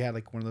we had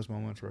like one of those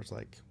moments where it's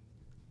like,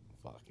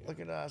 Fuck yeah. look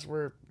at us,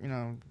 we're, you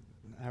know,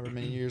 however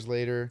many years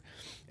later,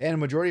 and a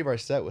majority of our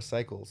set was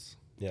Cycles.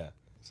 Yeah.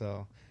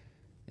 So,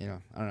 you know,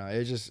 I don't know.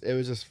 It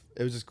was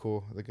just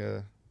cool. Like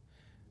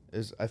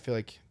I feel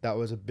like that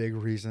was a big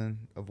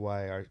reason of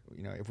why our,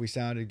 you know, if we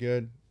sounded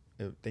good,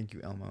 thank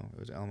you, Elmo. It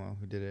was Elmo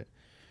who did it.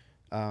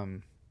 But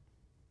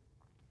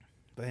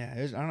yeah,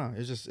 I don't know.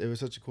 It was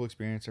such a cool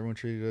experience. Everyone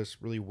treated us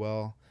really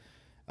well.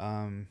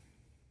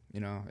 You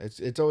know,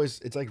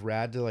 it's like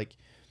rad to, like,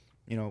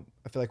 you know,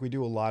 I feel like we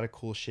do a lot of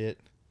cool shit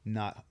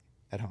not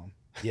at home.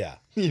 Yeah.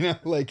 You know,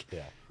 like,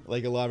 Yeah.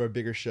 like a lot of our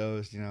bigger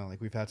shows, you know, like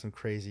we've had some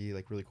crazy,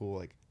 like really cool,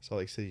 like Salt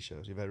Lake City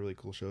shows. We've had really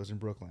cool shows in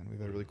Brooklyn. We've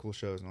had really cool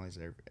shows in all these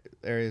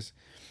areas.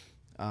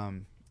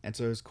 And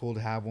so it was cool to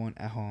have one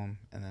at home,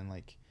 and then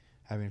like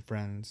having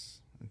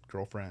friends and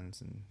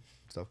girlfriends and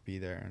stuff be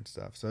there and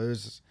stuff. So it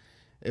was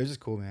just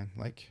cool, man.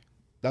 Like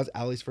that was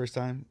Allie's first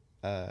time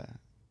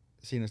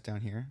seeing us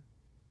down here.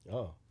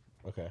 Oh,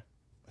 okay.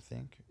 I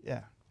think,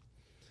 yeah.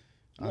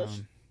 Oh.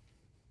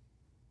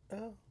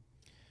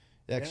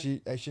 Yeah, 'cause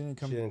she didn't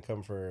come. She didn't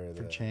come for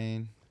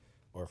Chain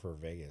or for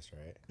Vegas,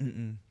 right?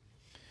 Mm-mm.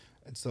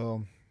 And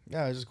so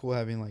yeah, it's just cool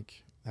having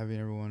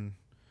everyone's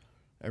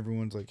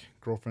like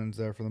girlfriends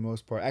there for the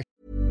most part.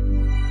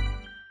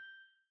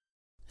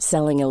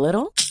 Selling a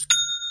little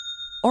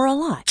or a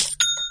lot?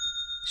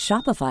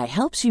 Shopify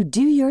helps you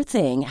do your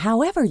thing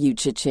however you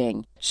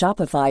cha-ching.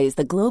 Shopify is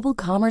the global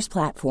commerce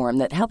platform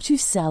that helps you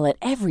sell at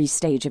every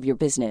stage of your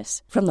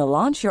business. From the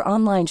launch your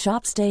online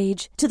shop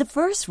stage to the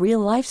first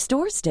real-life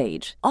store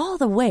stage, all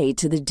the way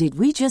to the did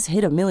we just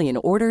hit a million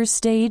orders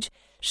stage.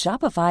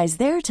 Shopify is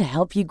there to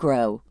help you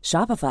grow.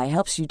 Shopify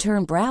helps you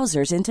turn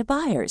browsers into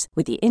buyers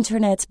with the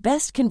internet's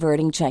best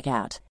converting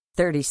checkout.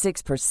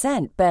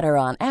 36% better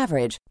on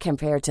average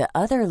compared to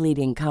other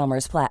leading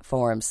commerce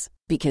platforms.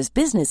 Because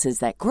businesses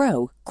that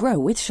grow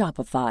with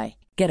Shopify.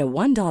 Get a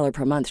 $1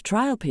 per month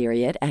trial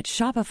period at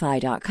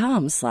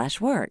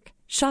shopify.com/work.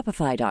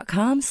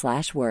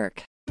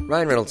 Shopify.com/work.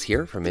 Ryan Reynolds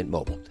here from Mint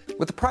Mobile.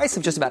 With the price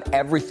of just about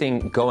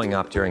everything going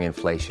up during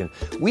inflation,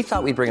 we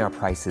thought we'd bring our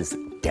prices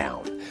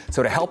down.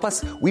 So to help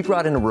us, we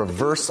brought in a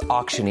reverse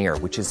auctioneer,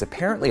 which is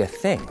apparently a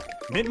thing.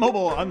 Mint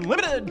Mobile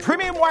Unlimited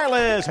Premium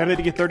Wireless. How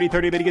to get 30,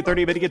 30, bit to get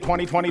 30, bit to get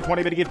 20, 20,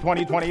 20, bit to get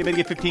 20, 20, bit to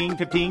get 15,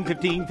 15,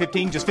 15,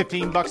 15, just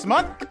 $15 a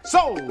month?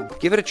 Sold!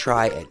 Give it a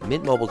try at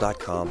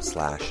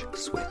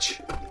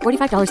mintmobile.com/switch.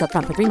 $45 up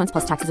front for 3 months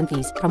plus taxes and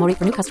fees. Promo rate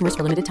for new customers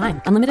for limited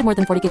time. Unlimited more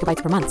than 40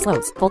 gigabytes per month.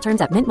 Slows full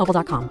terms at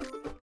mintmobile.com.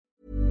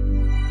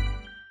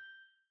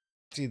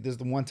 See, there's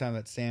the one time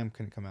that Sam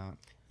couldn't come out.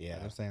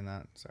 Yeah. I'm saying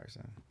that. Sorry,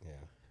 Sam. Yeah.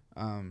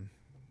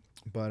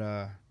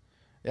 But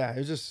yeah, it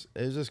was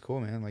just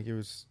cool, man. Like it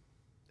was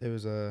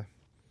I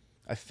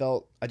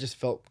just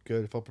felt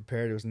good. I felt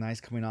prepared. It was nice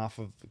coming off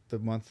of the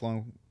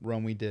month-long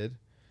run we did.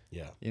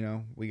 Yeah. You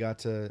know, we got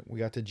to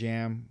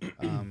jam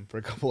for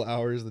a couple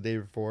hours the day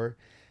before,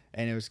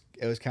 and it was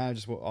kind of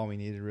just all we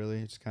needed,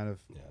 really. Just kind of,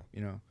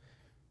 you know,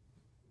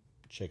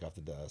 shake off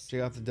the dust.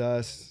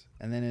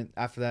 And then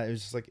after that, it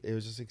was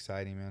just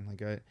exciting, man.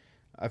 Like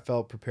I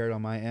felt prepared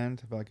on my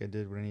end. I felt like I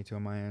did what I need to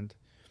on my end.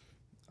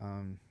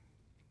 And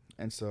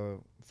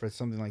so for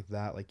something like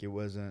that, like it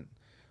wasn't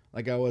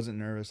like I wasn't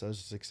nervous. I was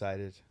just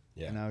excited.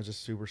 Yeah. And I was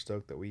just super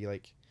stoked that we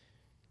like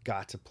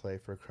got to play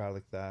for a crowd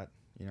like that,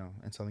 you know,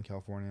 in Southern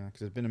California.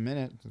 Because it's been a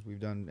minute since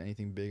we've done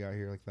anything big out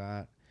here like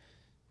that.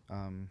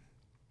 And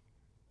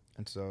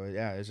so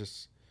yeah, it's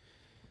just,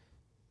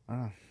 I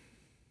don't know.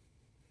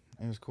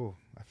 It was cool.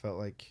 I felt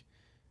like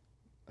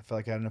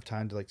I had enough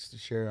time to like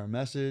share our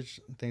message,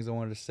 things I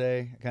wanted to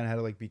say. I kind of had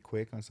to like be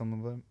quick on some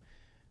of them,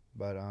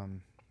 but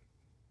I'm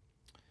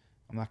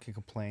not gonna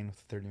complain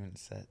with a 30-minute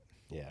set.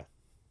 Yeah.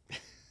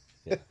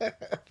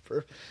 It's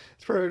perfect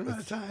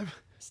amount of time.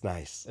 It's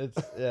nice. It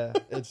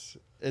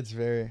was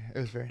very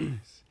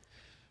nice.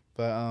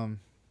 But I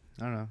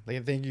don't know.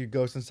 Like, thank you,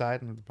 Ghost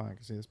Inside, and the podcast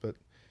can see this, but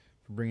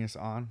for bringing us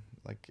on.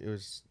 Like it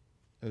was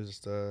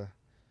just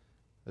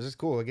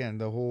cool. Again,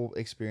 the whole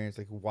experience,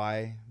 like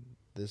why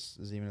this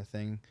is even a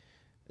thing,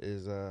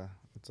 is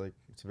it's a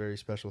very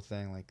special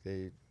thing. Like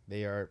they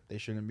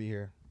shouldn't be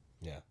here.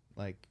 Yeah.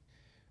 Like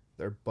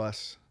their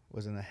bus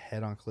was in a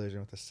head-on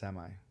collision with a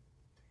semi.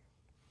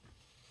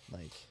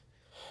 Like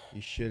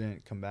you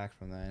shouldn't come back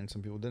from that, and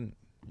some people didn't.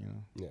 You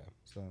know. Yeah.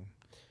 So,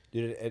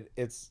 dude,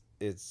 it's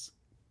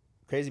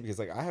crazy because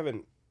like I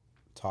haven't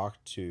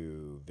talked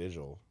to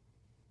Vigil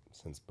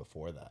since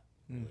before that.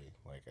 Really,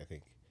 like I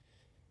think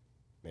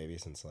maybe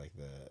since like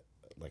a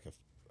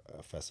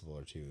festival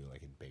or two,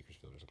 like in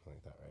Bakersfield or something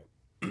like that,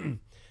 right?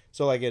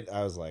 So like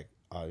I was like,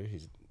 oh, he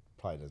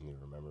probably doesn't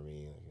even remember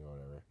me, like, you know,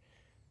 whatever.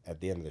 At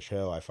the end of the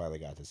show, I finally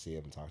got to see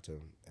him and talk to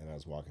him, and I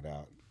was walking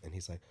out, and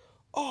he's like,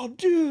 "Oh,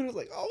 dude!" I was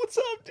like, "Oh, what's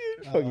up,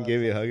 dude?" Fucking gave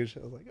me a hug and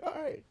shit. I was like, "All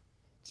right,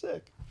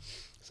 sick."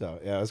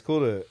 So yeah, it was cool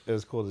to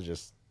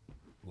just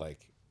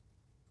like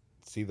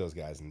see those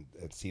guys and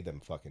see them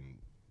fucking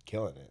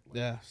killing it. Like,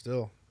 yeah,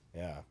 still.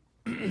 Yeah.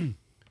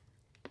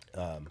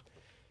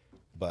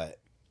 But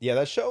yeah,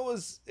 that show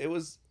was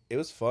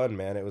fun,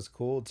 man. It was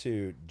cool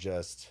to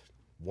just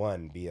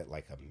be at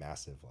like a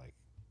massive, like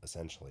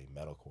essentially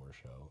metalcore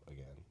show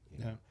again, you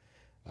know?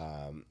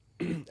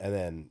 And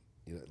then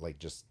you know, like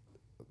just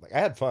like I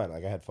had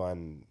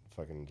fun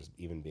fucking just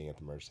even being at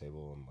the merch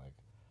table and like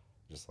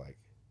just like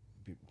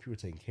people were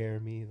taking care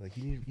of me. Like,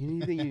 you need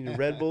anything? You need a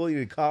Red Bull? You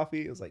need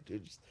coffee? It was like,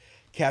 dude, just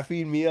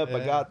caffeine me up.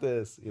 I got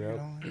this, you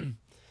know.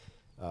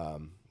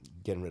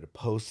 Getting rid of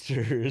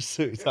posters.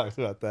 So we talked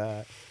about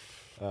that.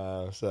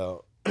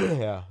 So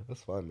yeah, it was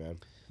fun, man.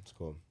 It's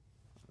cool.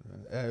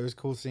 It was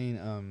cool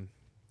seeing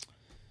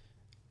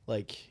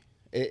like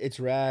it's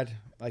rad.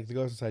 Like the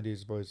Ghost Inside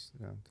dudes, boys,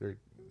 you know, they're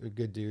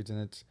good dudes,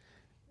 and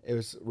it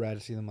was rad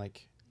to see them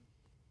like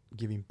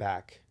giving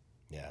back.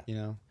 Yeah, you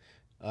know,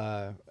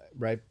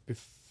 right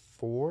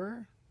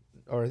before,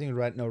 or I think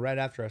right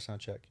after our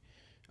sound check,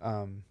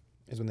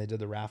 is when they did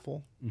the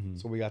raffle. Mm-hmm.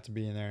 So we got to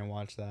be in there and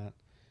watch that.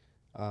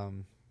 I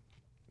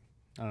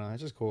don't know.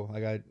 It's just cool.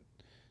 Like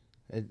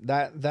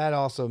that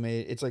also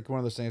made it's like one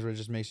of those things where it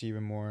just makes you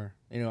even more.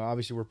 You know,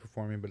 obviously we're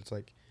performing, but it's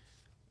like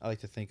I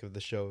like to think of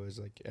the show as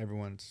like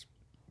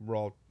we're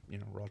all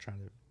trying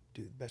to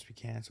do the best we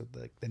can, so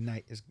the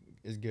night is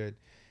good.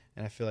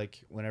 And I feel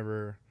like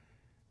whenever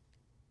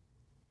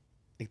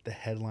like the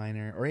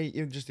headliner or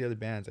even just the other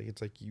bands, like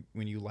it's like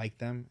when you like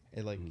them,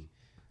 it like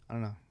I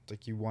don't know, it's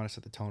like you want to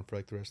set the tone for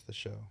like the rest of the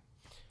show.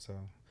 So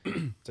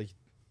it's like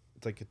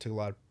it took a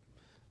lot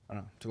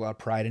of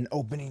pride in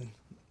opening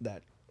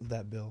that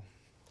bill.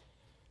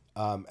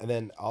 And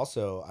then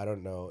also, I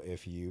don't know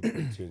if you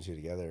put two and two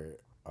together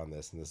on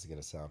this, and this is going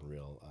to sound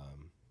real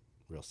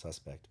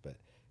suspect, but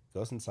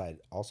Ghost Inside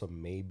also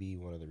may be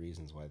one of the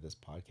reasons why this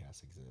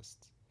podcast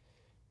exists,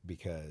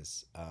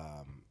 because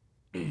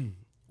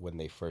when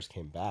they first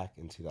came back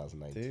in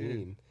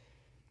 2019,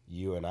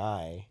 you and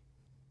I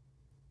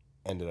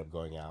ended up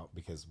going out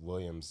because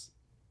Williams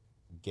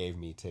gave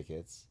me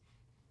tickets,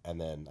 and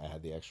then I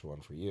had the extra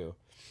one for you.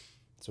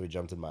 So we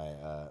jumped in my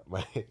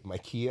my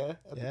Kia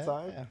at the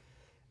time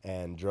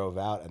and drove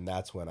out, and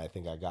that's when I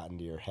think I got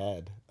into your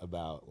head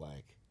about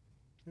like,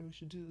 hey, we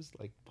should do this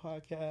like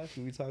podcast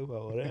and we talk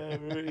about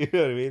whatever, you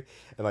know what I mean?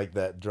 And like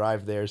that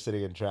drive there,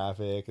 sitting in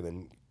traffic, and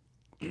then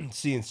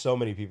seeing so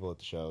many people at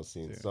the show,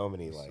 seeing so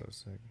many like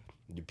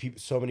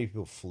so many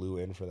people flew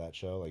in for that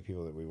show, like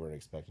people that we weren't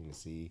expecting to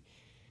see.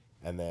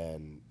 And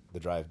then the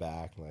drive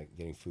back, like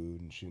getting food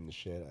and shooting the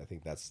shit. I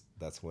think that's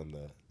when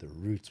the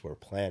roots were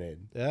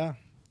planted. Yeah.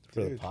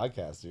 For the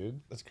podcast,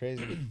 dude. That's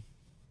crazy.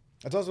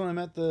 That's also when I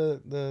met the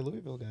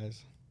Louisville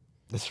guys.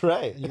 That's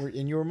right.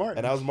 And you were Martin.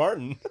 And I was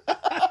Martin.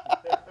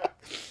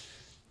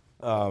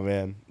 Oh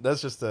man,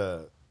 that's just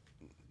that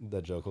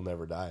joke will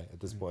never die at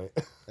this point.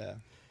 Yeah.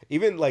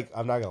 Even like,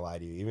 I'm not gonna lie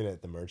to you. Even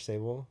at the merch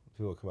table,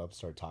 people come up and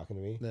start talking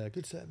to me. Yeah,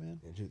 good set,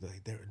 man. And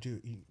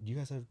dude, you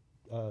guys have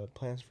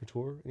plans for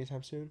tour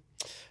anytime soon?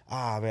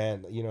 Ah,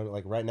 man,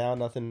 like right now,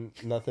 nothing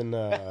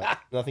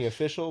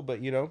official,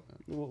 but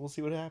we'll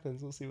see what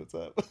happens. We'll see what's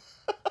up.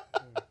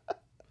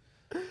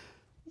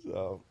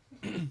 So,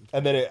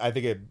 and then I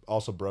think it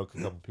also broke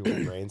a couple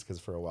people's brains because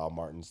for a while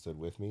Martin stood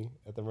with me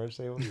at the merch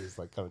table. He was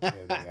like coming to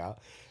everything out,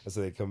 and so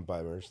they come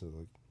buy merch. And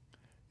they're like,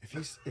 if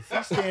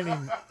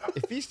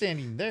he's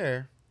standing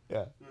there,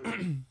 yeah.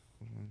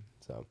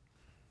 So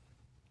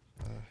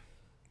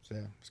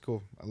yeah, it's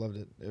cool. I loved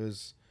it.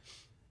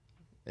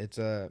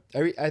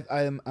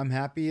 I'm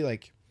happy.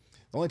 Like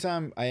the only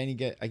time I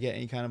get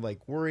any kind of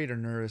like worried or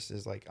nervous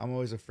is like I'm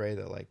always afraid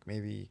that like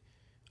maybe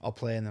I'll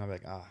play and then I'm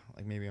like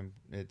maybe I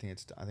think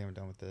I'm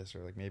done with this, or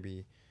like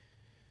maybe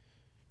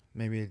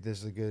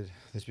this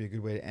be a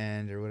good way to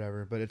end or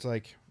whatever. But it's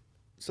like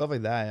stuff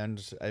like that.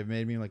 It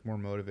made me like more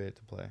motivated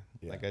to play.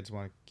 Yeah. Like I just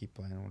want to keep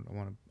playing. I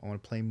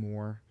want to play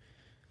more.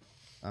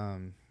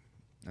 And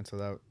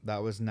so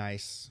that was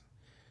nice.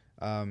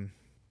 We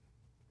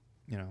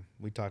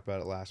talked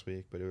about it last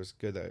week, but it was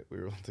good that we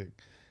were able to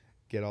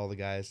get all the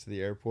guys to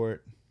the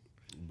airport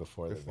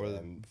before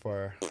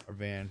our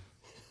van.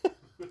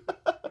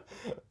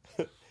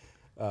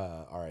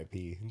 RIP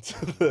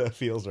to the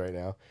fields right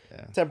now.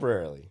 Yeah.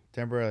 Temporarily.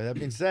 That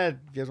being said,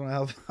 if you guys want to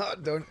help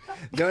out,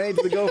 donate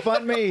to the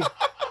GoFundMe.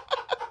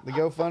 The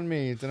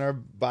GoFundMe. It's in our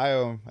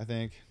bio, I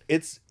think.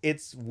 It's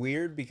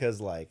weird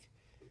because like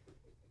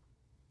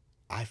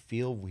I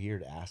feel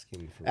weird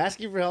asking for help.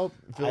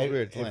 It feels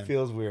weird. It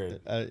feels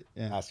weird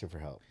asking for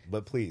help.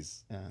 But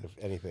please, if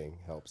anything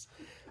helps.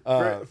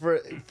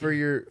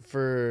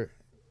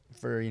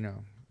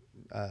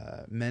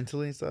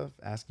 Mentally and stuff,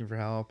 asking for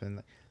help,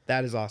 and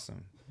that is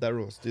awesome. That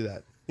rules. Do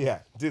that. Yeah,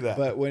 do that.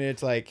 But when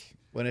it's like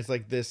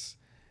this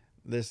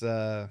what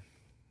I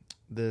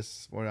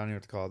don't know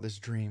what to call it, this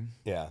dream.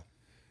 Yeah.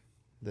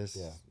 This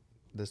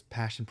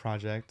passion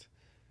project.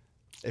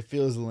 It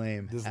feels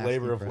lame. This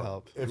labor of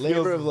love.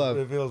 Labor of love.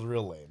 It feels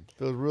real lame.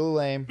 Feels real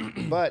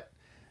lame. But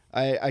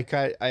I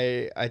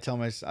tell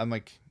myself, I'm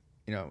like,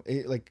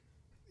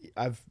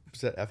 I've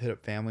hit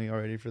up family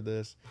already for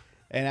this.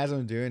 And as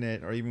I'm doing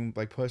it, or even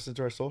like posting it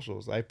to our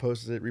socials, I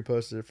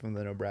reposted it from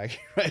the No Bragging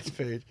Rights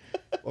page.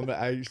 I'm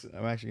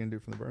actually gonna do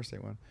it from the Burn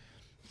State one.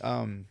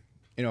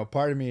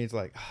 Part of me is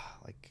like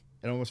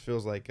it almost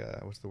feels like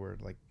what's the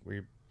word? Like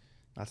we're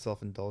not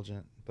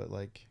self-indulgent, but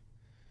like,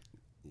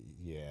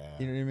 yeah,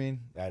 you know what I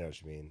mean? I know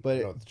what you mean. But I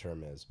don't know what the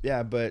term is.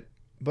 Yeah, but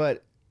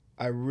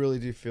I really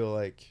do feel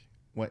like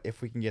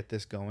if we can get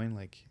this going,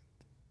 like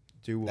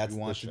do what we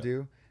want to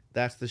do,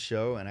 that's the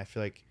show, and I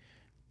feel like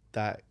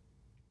that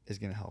is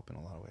going to help in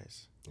a lot of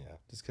ways. Yeah.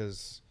 Just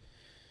because,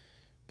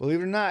 believe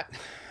it or not,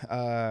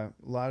 a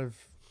lot of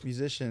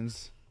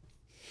musicians,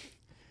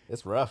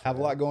 it's rough, have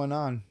a lot going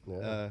on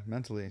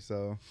mentally.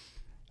 So,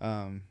 I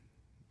don't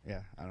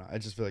know. I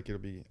just feel like it'll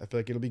be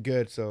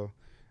good. So,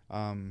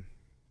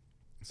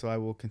 so I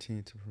will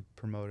continue to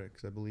promote it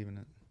because I believe in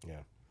it.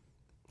 Yeah.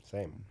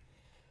 Same.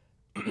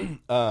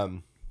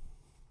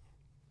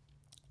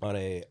 On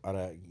a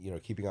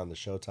keeping on the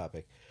show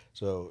topic.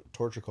 So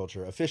Torture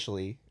Culture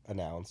officially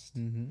announced.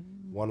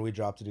 Mm-hmm. One, we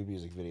dropped a new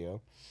music video.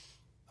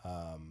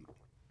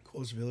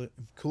 Coolest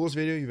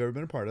video you've ever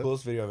been a part of.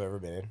 Coolest video I've ever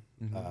been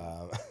in.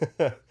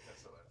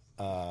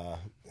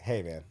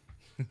 Hey, man.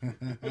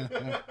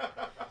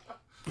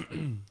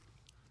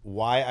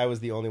 Why I was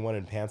the only one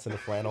in pants and a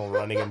flannel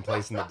running in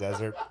place in the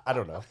desert, I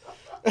don't know.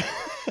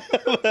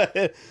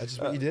 That's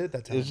just what you did at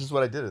that time. It's just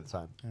what I did at the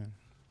time. Yeah.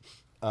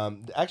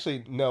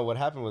 Actually, no. What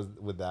happened was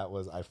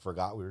I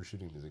forgot we were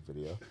shooting a music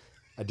video.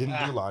 I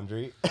didn't do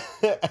laundry,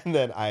 and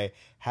then I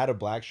had a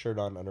black shirt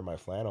on under my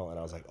flannel, and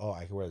I was like, "Oh,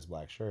 I can wear this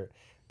black shirt."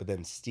 But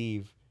then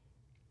Steve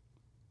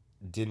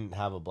didn't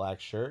have a black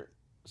shirt,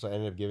 so I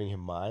ended up giving him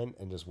mine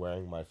and just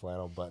wearing my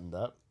flannel buttoned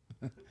up.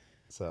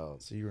 So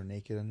you were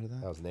naked under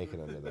that? I was naked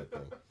under that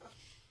thing.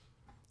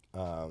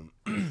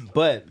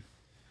 But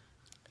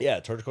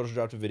yeah, Torture Culture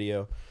dropped a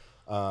video.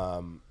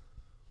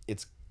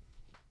 It's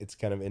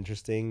kind of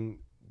interesting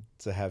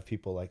to have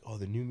people like, oh,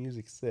 the new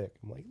music's sick.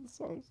 I'm like, the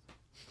song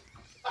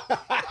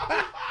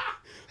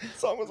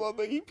was on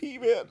the EP,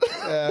 man.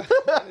 Yeah,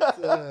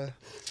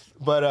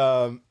 but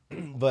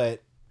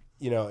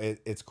you know,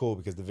 it's cool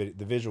because the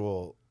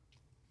visual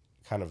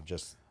kind of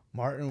just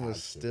Martin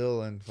was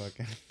still in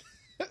fucking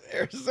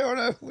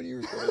Arizona when you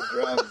recorded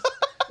drums.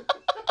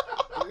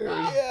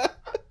 Yeah.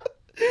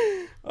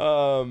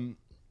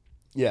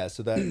 Yeah,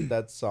 so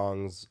that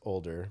song's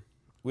older.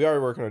 We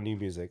are working on new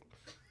music.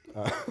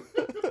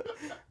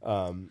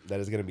 That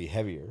is going to be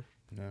heavier,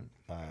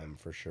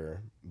 for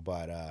sure.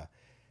 But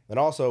then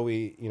also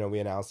we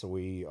announced that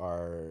we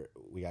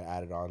got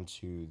added on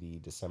to the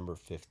December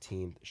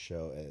 15th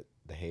show at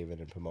the Haven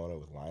in Pomona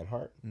with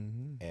Lionheart,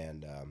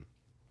 and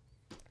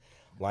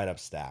lineup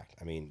stacked.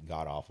 I mean,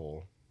 god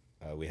awful.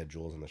 We had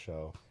Jules in the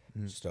show.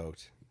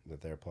 Stoked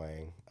that they're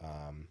playing.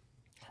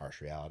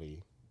 Harsh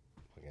Reality,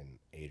 fucking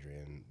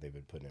Adrian. They've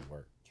been putting in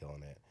work,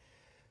 killing it.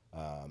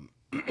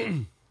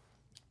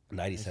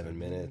 97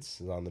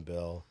 Minutes is on the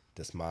bill.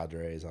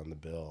 Desmadre is on the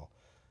bill.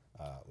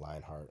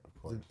 Lionheart, of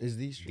course. Is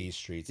These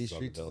Streets is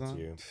on the bill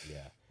too.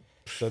 Yeah.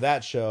 So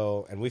that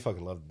show, and we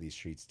fucking love These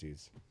Streets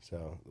dudes.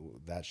 So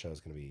that show is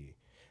gonna be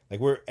like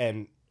we're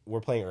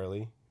playing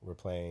early. We're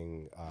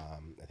playing I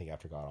think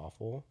after God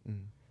Awful,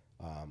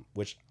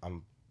 which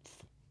I'm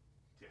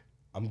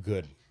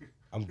good.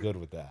 I'm good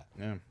with that.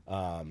 Yeah.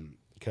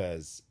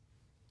 Because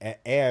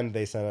and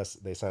they sent us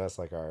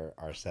like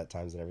our set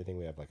times and everything.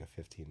 We have like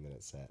a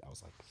 15-minute set. I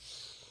was like,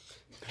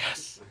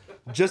 yes,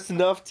 just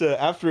enough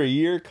to after a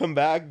year come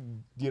back.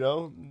 You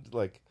know,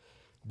 like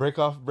break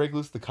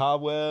loose the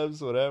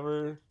cobwebs,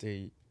 whatever.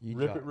 Dude,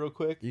 rip it real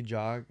quick. You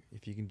jog.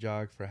 If you can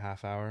jog for a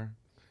half hour,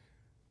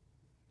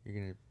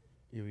 you'll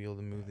be able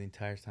to move the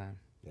entire time.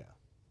 Yeah.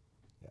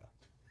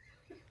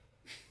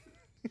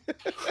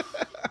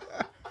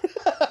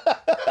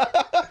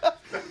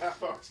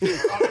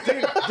 Dude,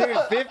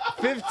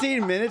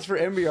 15 minutes for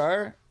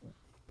MBR,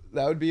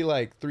 that would be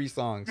like 3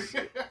 songs.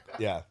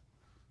 Yeah.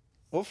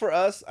 Well, for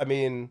us, I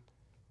mean,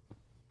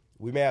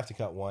 we may have to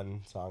cut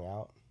one song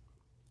out,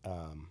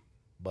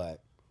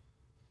 but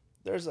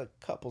there's a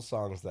couple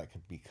songs that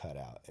could be cut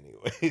out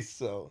anyway.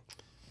 So,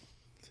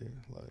 dude,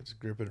 let's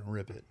grip it and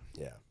rip it.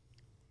 Yeah.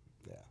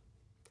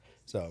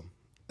 So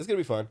it's gonna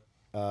be fun.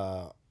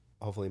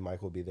 Hopefully,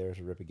 Mike will be there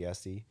to rip a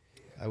guestie.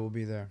 I will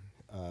be there.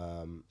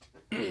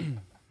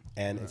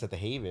 And it's at the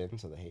Haven,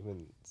 so the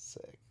Haven's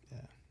sick.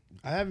 Yeah,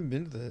 I haven't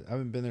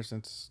been there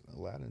since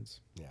Aladdin's.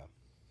 Yeah,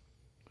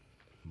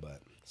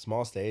 but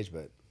small stage,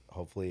 but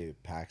hopefully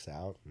it packs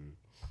out. And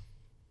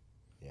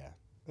yeah,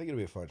 I think it'll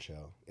be a fun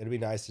show. It'll be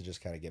nice to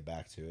just kind of get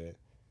back to it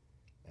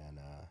and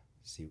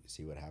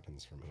see what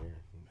happens from here.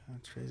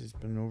 That's crazy. It's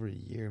been over a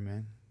year,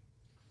 man.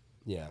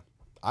 Yeah,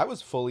 I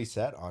was fully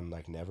set on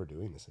like never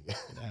doing this again.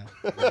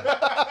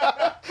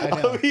 Yeah.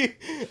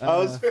 I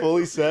was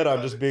fully set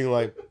on just being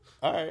like,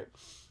 all right,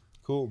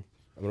 cool.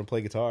 I'm gonna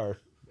play guitar.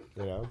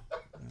 You know,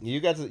 you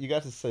got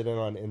to sit in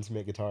on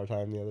intimate guitar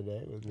time the other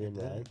day with me and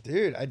Brian.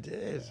 Dude, I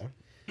did.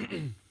 Yeah.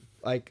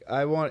 Like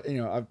I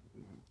wanted,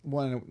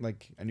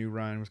 like I knew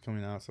Ryan was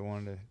coming out, so I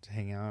wanted to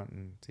hang out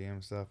and see him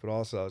and stuff. But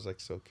also, I was like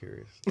so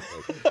curious.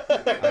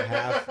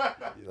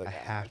 Like, I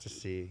have to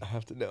see. I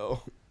have to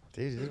know.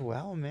 Dude, you did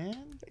well,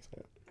 man. Thanks,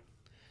 man.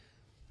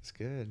 It's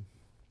good.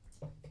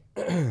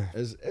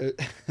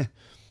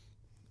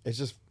 It's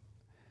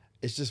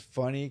just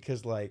funny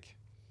because like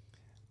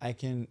I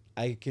can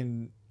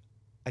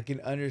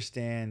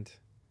understand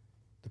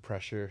the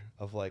pressure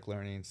of like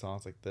learning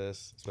songs like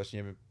this, especially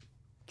you haven't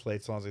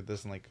played songs like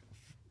this in like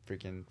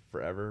freaking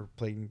forever.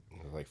 Playing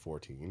like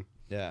 14.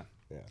 Yeah.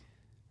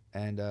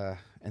 And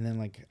then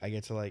like I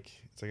get to like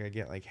it's like I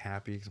get like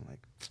happy because I'm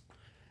like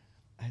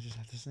I just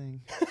have to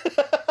sing.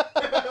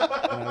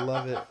 And I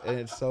love it, and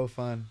it's so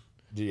fun.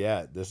 Dude,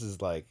 yeah, this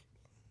is like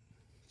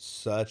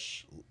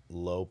such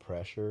low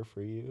pressure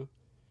for you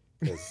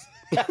because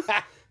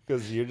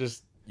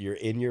you're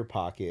in your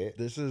pocket.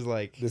 This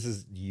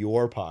is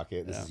your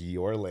pocket. This is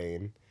your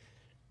lane.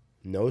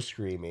 No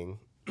screaming.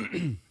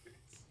 You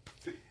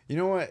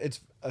know what? It's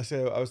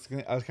so I was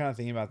kind of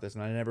thinking about this,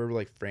 and I never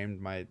like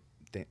framed like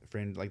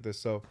this.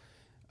 So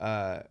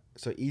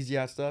Easy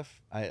Out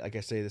stuff. I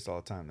say this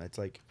all the time. It's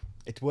like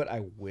it's what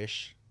I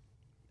wish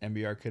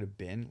MBR could have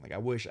been. Like I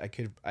wish I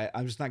could.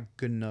 I'm just not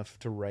good enough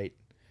to write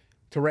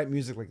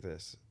music like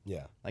this.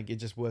 Yeah. Like it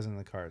just wasn't in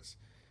the cards,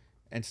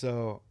 and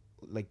so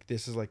like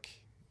this is like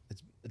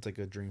it's like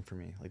a dream for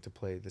me. Like to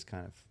play this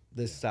kind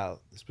of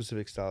style,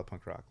 specific style of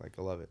punk rock. Like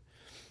I love it.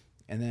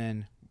 And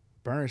then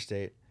Burner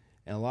State,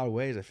 in a lot of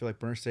ways, I feel like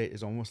Burner State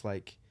is almost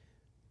like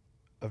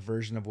a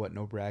version of what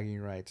No Bragging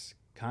Rights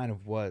kind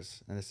of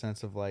was, in the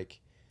sense of like,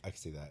 I can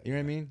see that. You know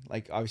what I mean?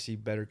 Like obviously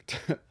better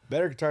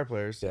guitar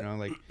players, you know,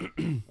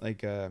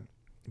 like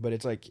but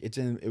it's like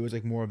it was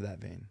like more of that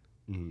vein,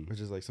 which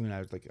is like something I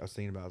was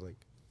thinking about. I was like,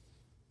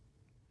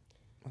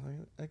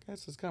 I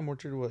guess it's kind of more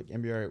true to what like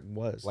MBR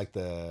was, like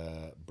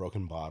the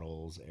Broken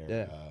Bottles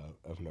era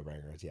of No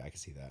Bragging Rights. Yeah, I can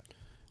see that.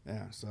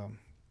 Yeah, so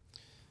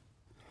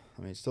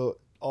I mean, still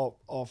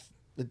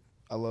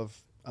I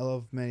love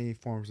many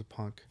forms of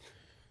punk,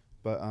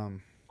 but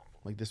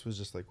like this was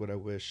just like what I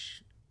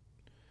wish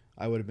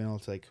I would have been able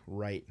to like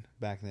write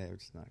back then.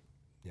 It's not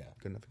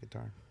good enough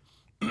guitar.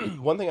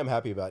 One thing I'm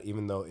happy about,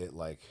 even though it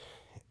like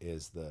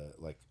is the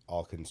like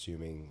all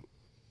consuming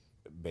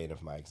bane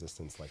of my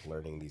existence, like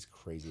learning these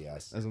crazy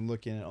ass as I'm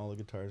looking at all the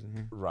guitars in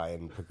here,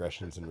 Ryan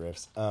progressions and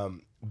riffs.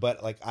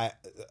 But like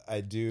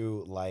I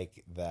do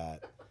like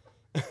that.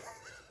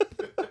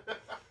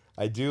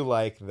 I do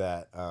like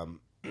that.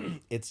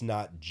 It's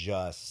not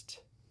just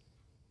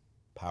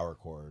power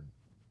chord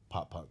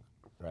pop punk,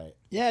 right?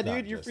 Yeah, It's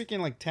dude, you're freaking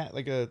like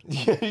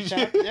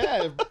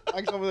yeah.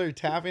 I'm over there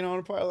tapping on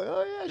a part, like,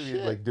 oh yeah,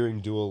 shit, like doing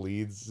dual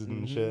leads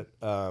and shit.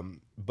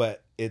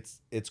 But it's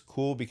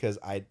cool because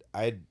I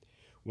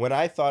when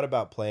I thought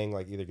about playing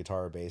like either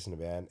guitar or bass in a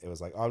band, it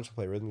was like, oh, I'm just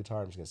gonna play rhythm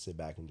guitar. I'm just gonna sit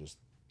back and just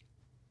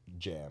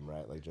jam,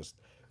 right? Like just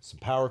some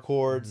power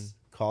chords,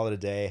 call it a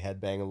day,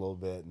 headbang a little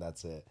bit, and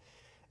that's it.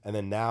 And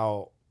then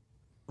now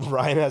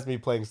Ryan has me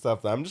playing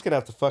stuff that I'm just gonna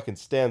have to fucking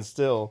stand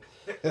still,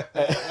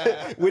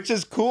 which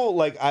is cool.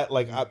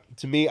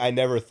 To me, I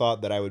never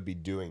thought that I would be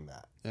doing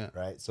that. Yeah.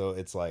 Right. So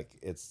it's like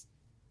it's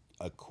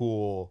a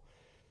cool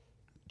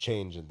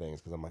change in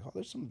things because I'm like, oh,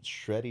 there's some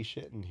shreddy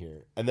shit in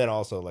here. And then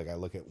also like I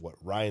look at what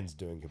Ryan's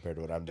doing compared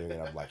to what I'm doing,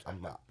 and I'm like, I'm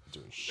not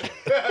doing shit.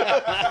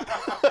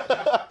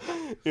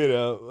 You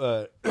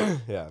know.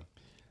 Yeah.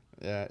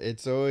 Yeah,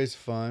 it's always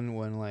fun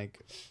when like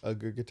a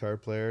good guitar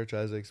player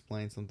tries to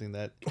explain something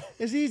that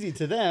is easy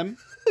to them.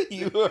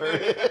 You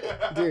heard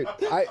it, dude.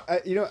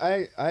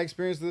 I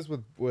experienced this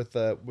with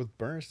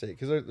Burner State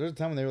because there's a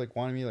time when they were like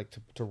wanting me like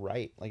to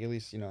write, like at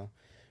least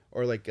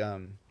or like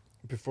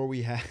before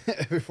we had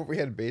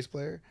a bass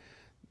player,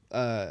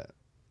 I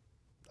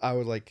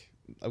would like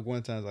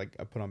one time like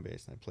I put on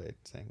bass and I played,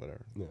 sang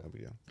whatever. Yeah. No big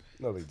deal.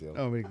 No big deal.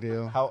 No big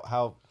deal.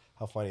 How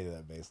funny did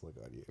that bass look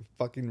on you?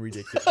 Fucking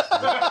ridiculous.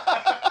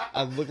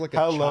 I look like a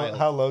child.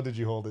 How low did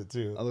you hold it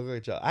to? I look like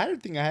a child. I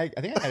think I had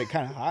it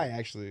kind of high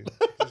actually,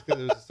 just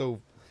because it was so.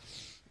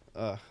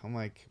 I'm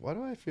like, why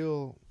do I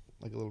feel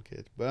like a little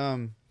kid? But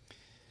I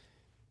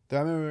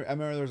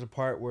remember there was a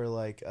part where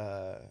like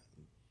it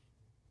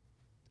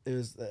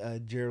was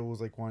Gerald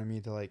was like wanting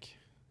me to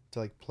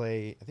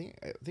play. I think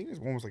it was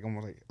almost like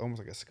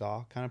a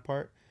ska kind of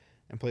part,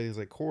 and play these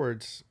like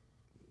chords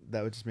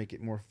that would just make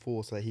it more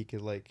full so that he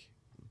could like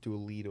do a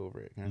lead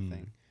over it kind of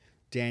thing.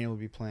 Daniel would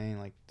be playing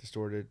like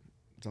distorted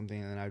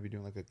something, and then I'd be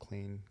doing like a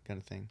clean kind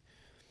of thing.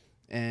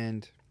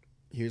 And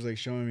he was like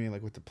showing me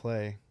like what to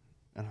play,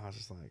 and I was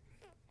just like,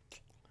 "What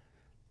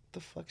the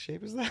fuck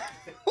shape is that?"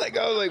 Like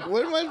I was like,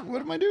 "What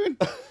am I doing?"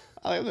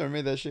 I've never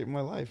made that shape in my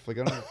life. Like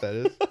I don't know what that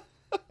is.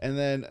 And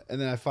then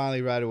I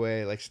finally right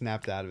away like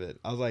snapped out of it.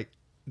 I was like,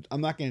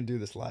 "I'm not gonna do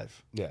this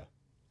live." Yeah.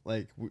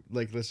 Like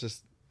let's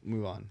just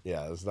move on.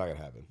 Yeah, it's not gonna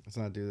happen. Let's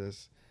not do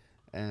this.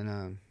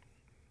 And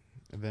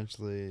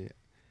eventually.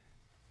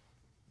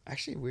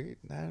 Actually,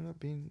 that ended up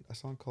being a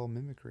song called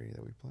Mimicry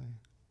that we play.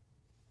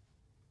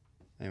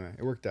 Anyway,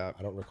 it worked out.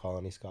 I don't recall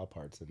any ska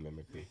parts in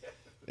Mimicry.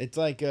 It's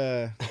like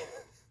it's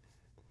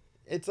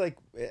like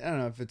I don't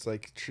know if it's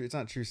like true. It's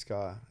not true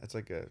ska. It's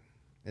like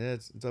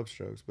it's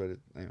upstrokes, but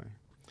anyway.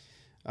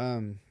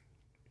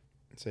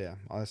 So yeah,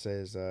 all I say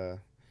is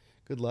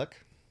good luck.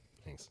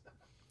 Thanks,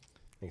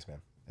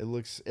 man. It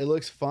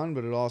looks fun,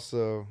 but it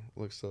also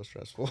looks so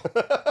stressful.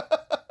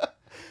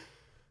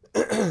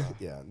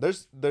 Yeah,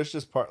 there's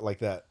just part like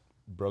that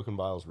Broken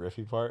Bottles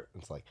riffy part.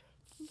 It's like,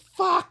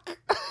 fuck.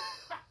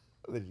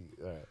 All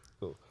right,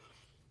 cool.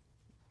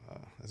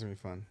 That's gonna be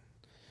fun.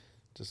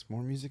 Just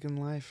more music in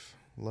life.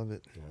 Love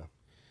it. Yeah.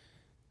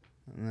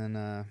 And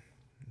then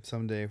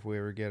someday, if we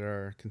ever get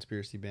our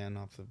conspiracy band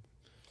off the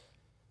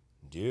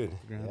dude,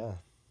 yeah,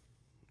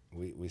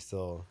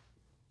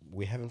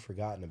 we haven't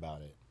forgotten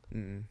about it.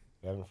 Mm-mm.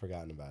 We haven't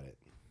forgotten about it.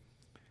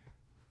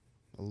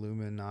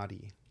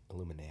 Illuminati.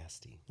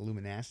 Illuminati?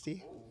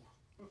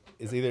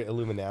 It's either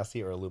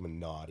Illuminati or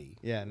Illuminati.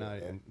 Yeah,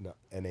 naughty. Naughty.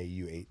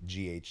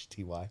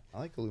 I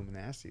like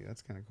Illuminati.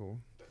 That's kind of cool.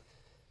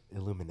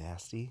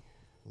 Illuminati.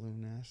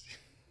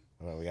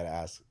 Well, we gotta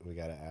ask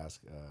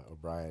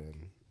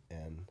O'Brien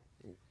and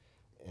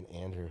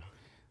Andrew.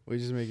 We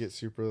just make it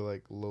super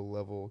like low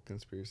level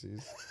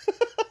conspiracies.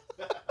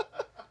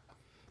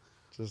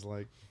 Just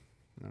like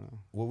I don't know.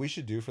 What we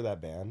should do for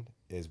that band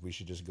is we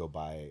should just go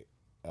buy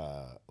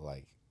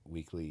like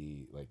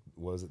weekly, like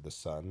what was it, The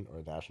Sun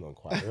or National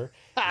Enquirer,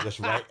 and just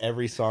write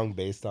every song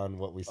based on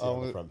what we see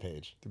on the front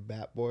page. The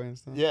Bat Boy and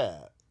stuff.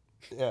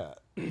 Yeah.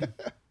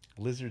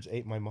 Lizards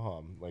ate my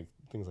mom, like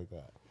things like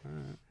that. All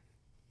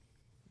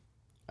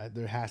right.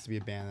 There has to be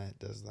a band that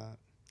does that.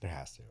 There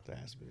has to. There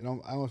has to be. I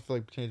don't feel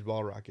like Teenage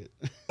Ball Rocket.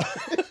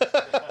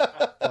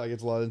 Like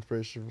it's a lot of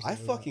inspiration. I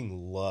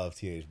fucking love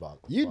Teenage Ball.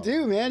 You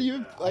do, man.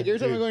 You like every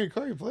time I go in your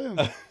car, you play them.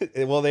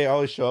 Well, they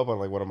always show up on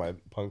like one of my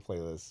punk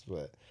playlists.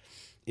 But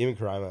even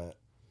Karima,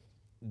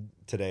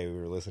 today we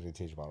were listening to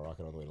Teenage Ball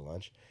Rocket on the way to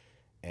lunch,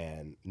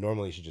 and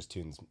normally she just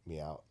tunes me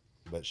out,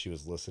 but she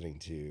was listening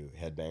to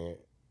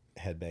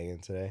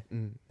Headbanging today,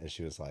 and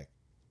she was like,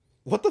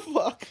 "What the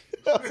fuck?"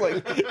 I was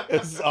like,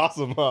 "It's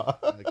awesome, huh?"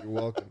 Like you're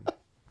welcome.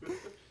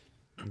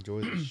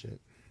 Enjoy this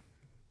shit.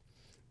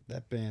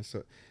 That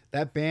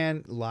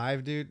band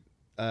live, dude.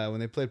 When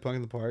they played Punk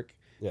in the Park,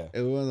 yeah,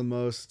 it was one of the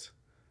most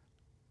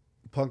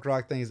punk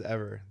rock things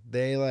ever.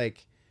 They'd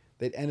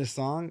end a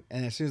song,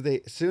 and as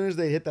soon as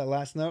they hit that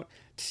last note,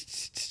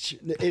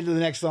 into the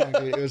next song,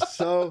 dude. It was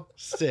so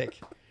sick.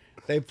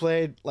 They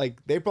played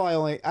they probably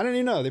only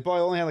they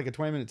probably only had like a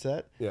 20-minute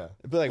set. Yeah,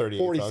 they played like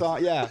 40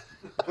 songs. Yeah,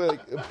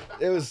 but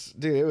it was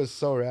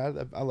so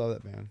rad. I love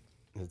that band.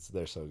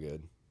 They're so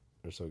good.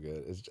 They're so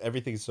good.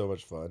 Everything's so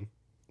much fun.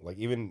 Like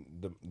even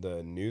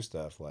the new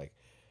stuff, like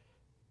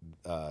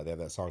they have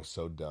that song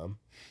 "So Dumb."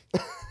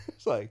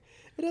 It's like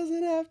it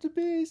doesn't have to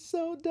be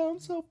so dumb,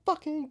 so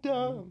fucking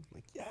dumb.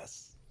 Like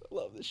yes, I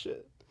love this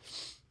shit.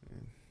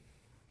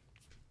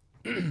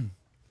 Love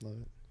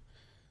it.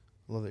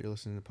 Love that you're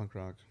listening to punk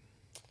rock.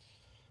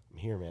 I'm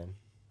here, man.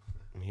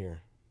 I'm here.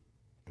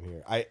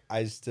 I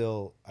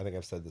think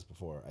I've said this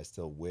before. I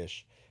still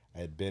wish I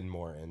had been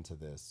more into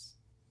this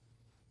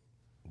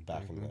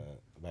back in the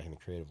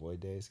Creative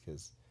Void days,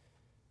 because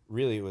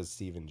really it was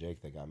Steve and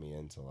Jake that got me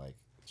into like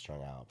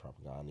Strung Out,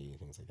 Propaganda,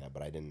 things like that,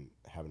 but I didn't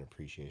have an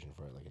appreciation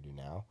for it like I do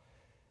now.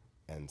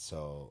 And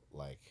so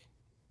like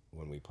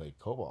when we played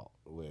Cobalt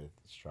with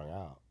Strung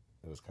Out,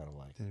 it was kind of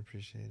like, didn't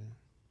appreciate it.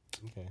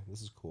 Okay,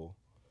 this is cool.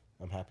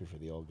 I'm happy for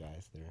the old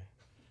guys.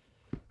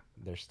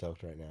 They're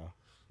stoked right now.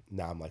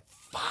 Now I'm like,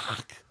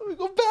 fuck, let me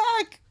go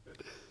back.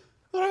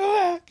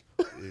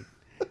 Dude,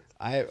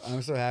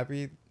 I'm so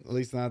happy, at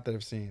least not that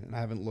I've seen, and I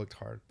haven't looked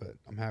hard, but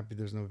I'm happy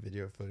there's no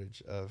video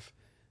footage of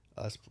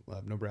us,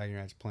 No Bragging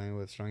Rights, playing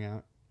with Strung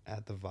Out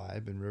at the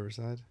Vibe in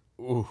Riverside.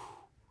 Ooh.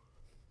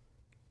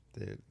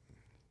 Dude,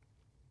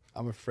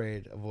 I'm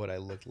afraid of what I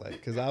looked like,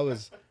 because I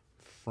was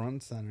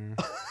front center.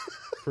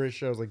 Pretty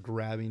sure I was like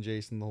grabbing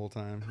Jason the whole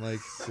time. Like,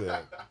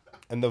 sick.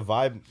 And the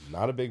Vibe,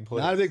 not a big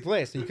place. Not a big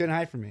place. So you couldn't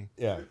hide from me.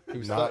 Yeah. He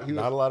was not a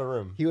lot of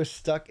room. He was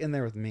stuck in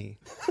there with me.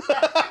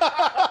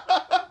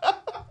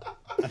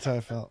 That's how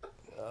I felt.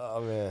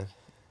 Oh, man.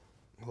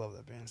 I love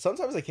that band.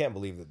 Sometimes I can't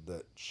believe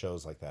that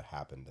shows like that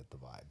happened at the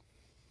Vibe.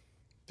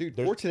 Dude,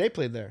 Or Today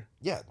played there.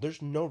 Yeah,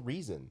 there's no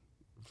reason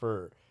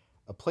for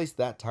a place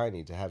that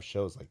tiny to have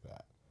shows like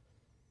that.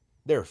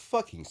 They're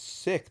fucking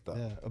sick, though.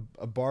 Yeah,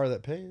 a bar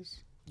that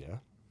pays. Yeah.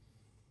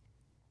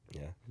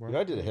 Yeah.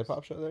 I did a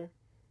hip-hop show there.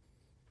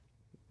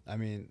 I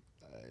mean,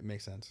 it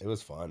makes sense. It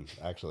was fun,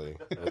 actually.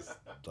 It was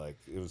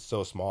it was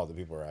so small that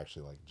people were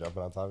actually like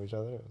jumping on top of each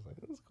other. It was like,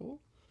 this is cool.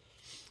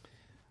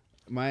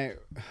 When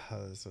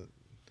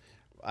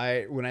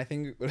I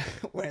think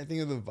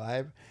of the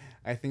Vibe,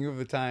 I think of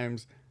the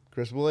times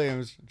Chris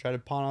Williams tried to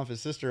pawn off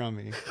his sister on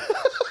me.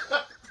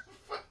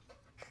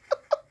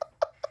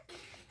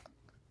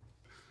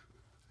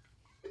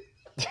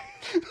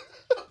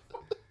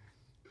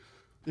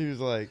 He was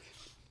like,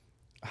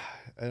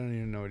 I don't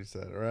even know what he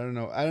said, or I don't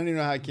even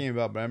know how it came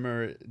about, but I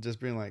remember it just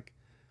being like,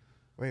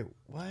 wait,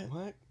 what?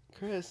 What?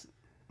 Chris?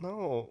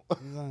 No.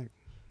 He's like,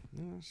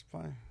 no, she's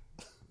fine.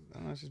 I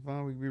don't know, she's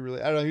fine. We can be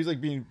really, I don't know. He was like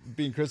being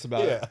Chris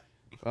about it.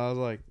 But I was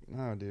like,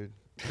 no, dude.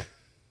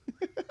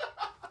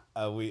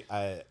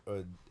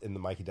 In the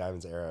Mikey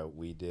Diamonds era,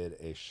 we did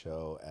a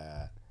show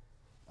at,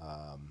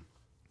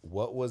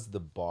 what was the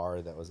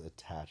bar that was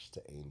attached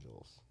to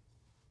Angels?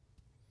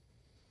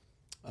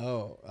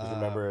 Oh,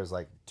 remember it was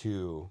like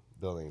two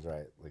buildings,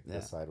 right? Like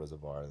this side was a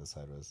bar, this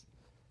side was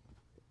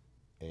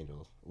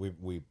Angels.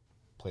 We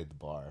played the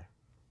bar,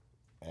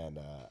 and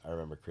I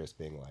remember Chris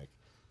being like,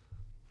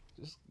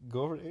 "Just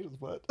go over to Angels,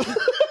 bud."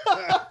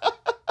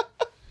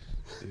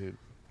 Dude,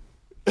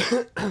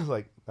 I was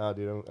like, "Nah,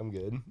 dude, I'm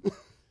good."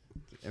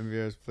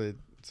 MVR's played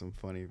some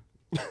funny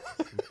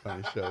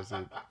shows.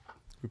 Dude.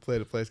 We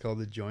played a place called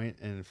The Joint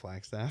in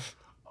Flagstaff.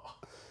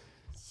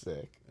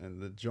 Sick.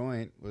 And The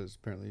Joint was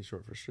apparently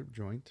short for strip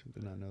joint.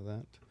 Did not know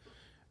that.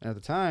 And at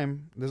the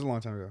time, this is a long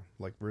time ago,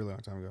 like really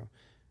long time ago,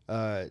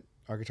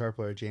 our guitar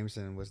player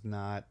Jameson was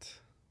not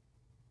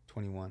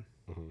 21.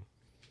 Mm-hmm.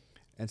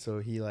 And so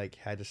he like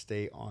had to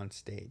stay on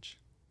stage.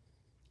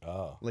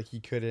 Oh. Like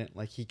he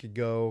could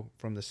go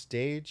from the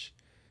stage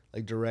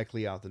like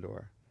directly out the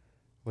door.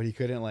 But he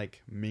couldn't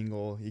like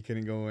mingle. He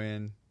couldn't go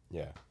in.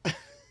 Yeah.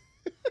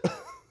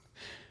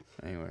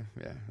 Anyway,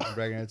 yeah.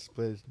 Bragging Rights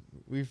played.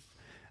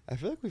 I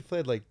feel like we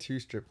played like 2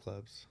 strip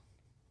clubs.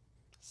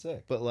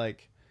 Sick. But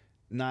like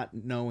not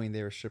knowing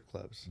they were strip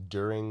clubs.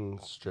 During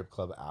strip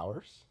club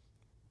hours?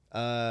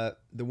 The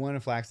one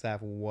in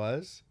Flagstaff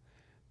was,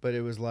 but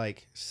it was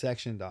like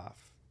sectioned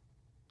off.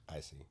 I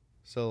see.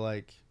 So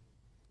like,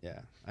 yeah,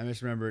 I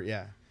just remember,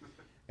 yeah.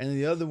 And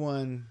the other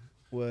one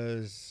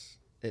was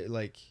it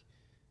like,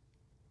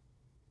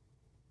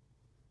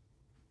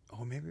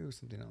 oh, maybe it was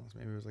something else.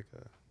 Maybe it was like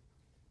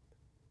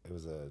It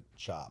was a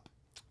chop.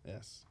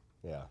 Yes.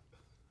 Yeah.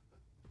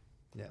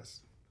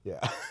 Yes. Yeah.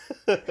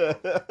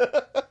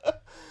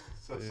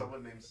 So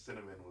someone named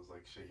Cinnamon was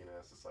like shaking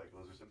ass to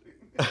Cycles or something.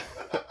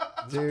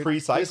 Dude,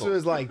 pre-cycle. this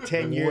was like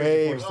 10 years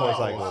Way before before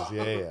Cycles.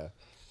 Cycles. Yeah.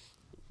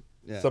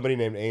 Yeah. Somebody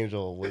named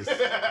Angel was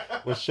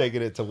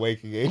shaking it to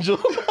Waking Angel.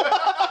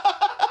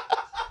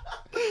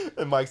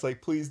 And Mike's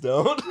like, please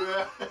don't.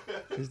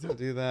 Please don't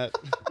do that.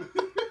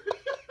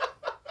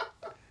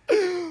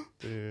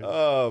 Dude.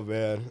 Oh,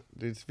 man.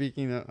 Dude,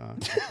 speaking of...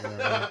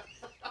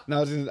 no, I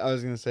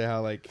was gonna say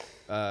how, like,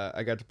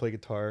 I got to play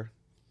guitar.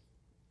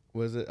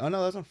 Was it... Oh, no,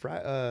 that was on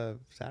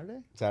Saturday?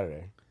 Saturday.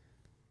 Saturday.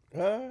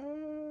 Yeah.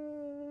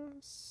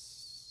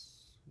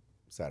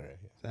 Saturday.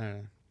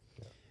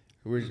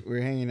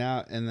 We're hanging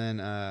out, and then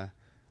I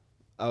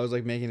was,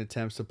 like, making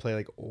attempts to play,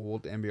 like,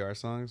 old NBR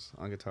songs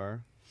on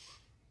guitar.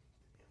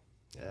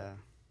 Yeah.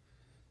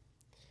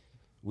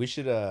 We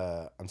should,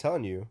 I'm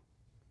telling you,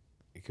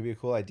 it could be a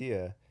cool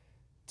idea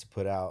to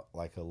put out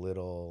like a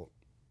little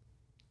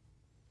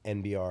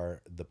NBR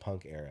the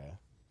punk era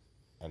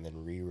and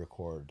then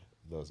re-record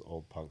those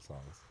old punk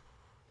songs.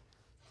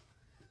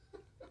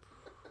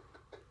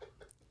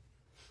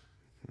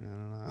 I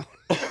don't know.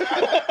 I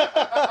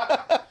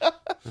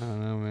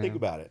don't know, man. Think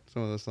about it.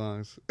 Some of those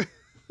songs.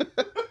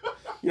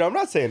 You know, I'm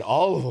not saying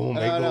all of them will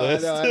make the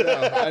list.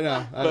 I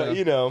know. But,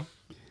 you know.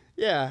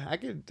 Yeah, I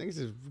think it's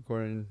just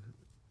recording.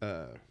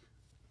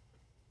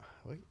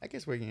 I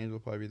guess Waking Angel will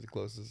probably be the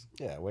closest.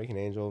 Yeah, Waking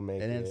Angel,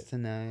 maybe. It Ends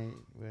Tonight.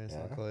 Yeah.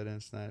 I'll call it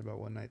Ends Tonight about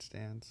one night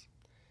stands.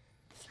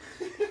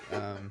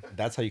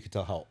 That's how you could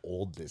tell how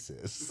old this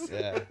is.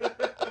 Yeah.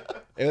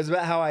 It was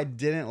about how I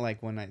didn't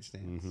like one night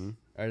stands. Mm-hmm.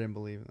 I didn't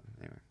believe them.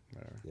 Anyway,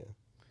 whatever.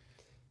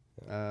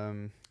 Yeah.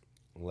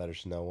 Let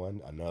Us Know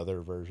one.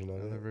 Another version of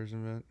it. Another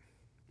version of it.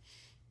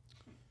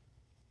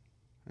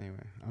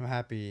 Anyway, I'm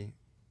happy.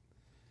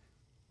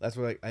 That's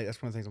what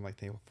that's one of the things I'm like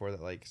thankful for,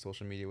 that like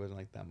social media wasn't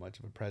like that much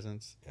of a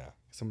presence. Yeah.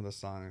 Some of the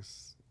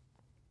songs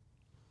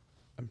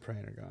I'm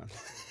praying are gone.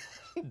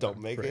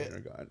 Don't make praying it. Are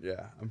gone.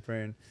 Yeah, I'm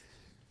praying.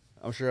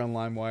 I'm sure on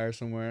LimeWire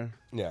somewhere.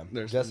 Yeah.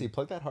 There's Jesse,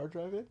 plug that hard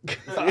drive in.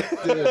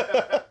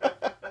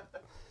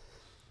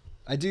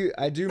 Dude.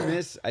 I do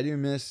miss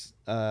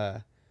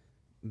that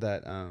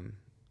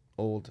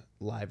old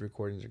live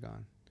recordings are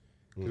gone.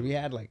 'Cause we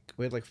had like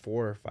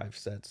 4 or 5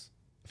 sets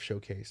of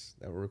Showcase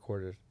that were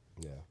recorded.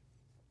 Yeah.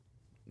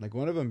 Like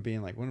one of them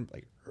being like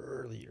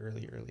early.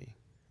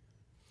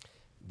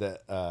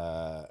 That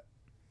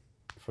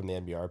from the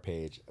NBR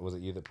page, was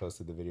it you that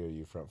posted the video of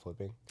you front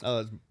flipping? Oh,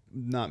 that's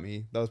not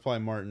me. That was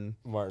probably Martin.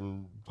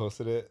 Martin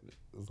posted it.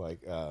 It was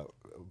like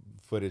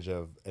footage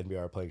of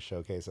NBR playing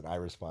Showcase, and I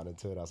responded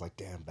to it. I was like,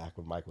 damn, back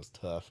when Mike was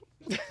tough.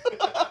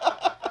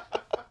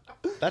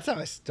 That's how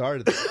I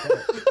started the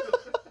set.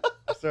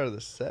 I started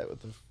the set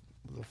with the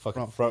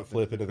fucking front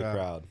flip into the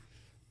crowd.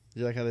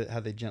 You like how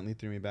they gently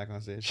threw me back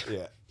on stage?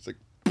 Yeah. It's like,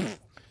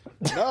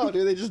 no,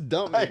 dude, they just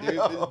dumped me, dude.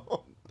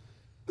 Oh,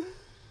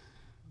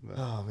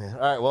 man.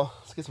 All right, well,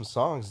 let's get some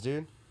songs,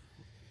 dude.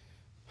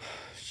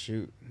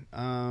 Shoot.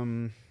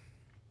 I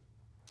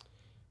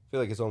feel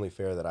like it's only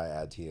fair that I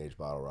add Teenage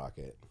Bottle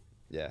Rocket.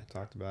 Yeah,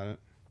 talked about it.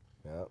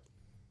 Yep.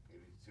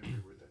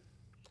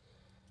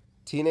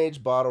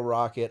 Teenage Bottle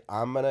Rocket,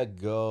 I'm going to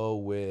go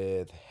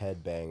with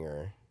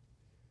Headbanger,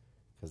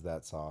 because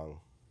that song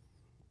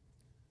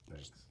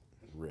just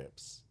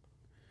rips.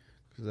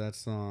 Because that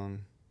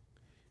song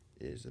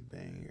is a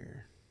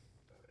banger.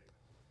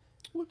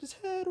 Whipped his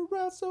head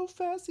around so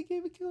fast he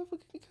gave a killer for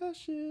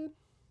concussion.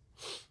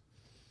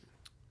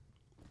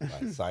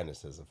 My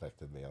sinuses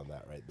affected me on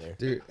that right there.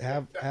 Dude,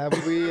 have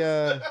we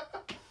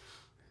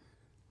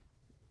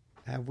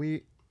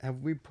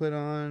put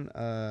on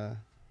have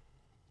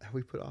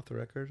we put Off the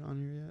Record on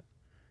here yet?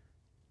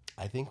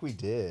 I think we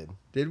did.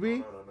 Did we?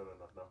 No.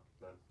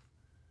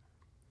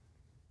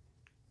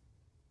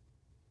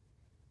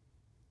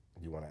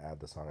 You want to add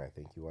the song I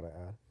think you want to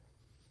add?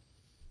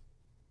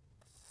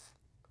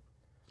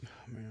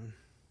 Oh, man.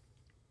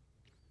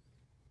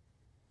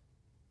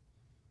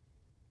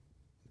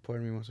 Part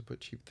of me wants to put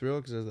Cheap Thrill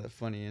because there's that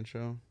funny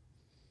intro.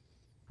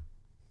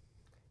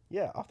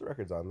 Yeah, Off the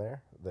Record's on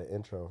there. The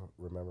intro,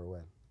 Remember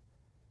When.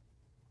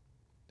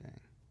 Dang.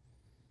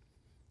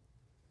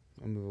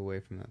 I'll move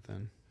away from that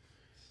then.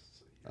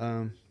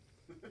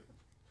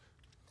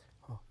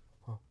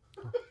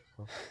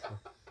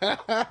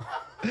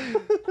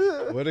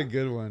 What a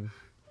good one.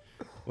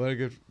 What a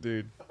good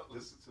dude.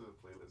 Listen to the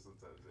playlist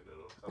sometimes and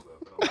it'll come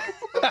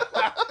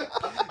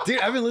up. Dude,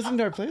 I've been listening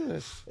to our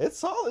playlist. It's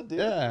solid, dude.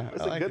 Yeah,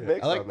 It's I a like good it.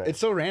 mix I like on there. it's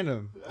so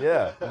random.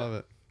 Yeah. I love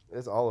it.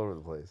 It's all over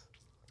the place.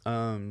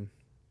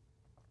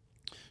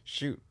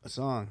 Shoot, a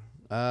song.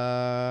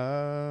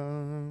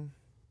 Man,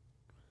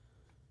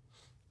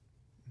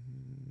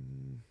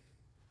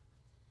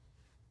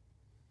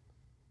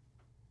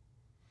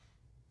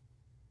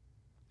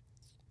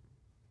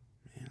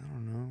 I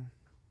don't know.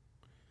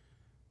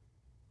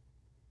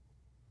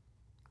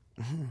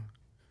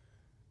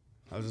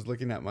 I was just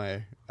looking at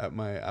my I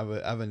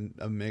have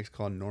a mix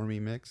called Normie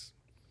Mix.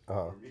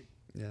 Oh.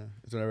 Yeah,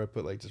 it's whenever I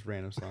put like just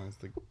random songs.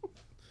 Like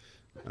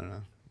I don't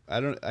know.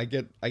 I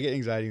get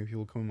anxiety when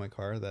people come in my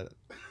car that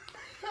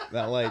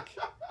like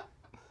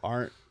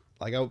aren't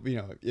like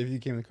if you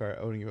came in the car,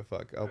 I wouldn't give a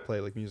fuck. I'll play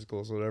like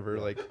musicals or whatever,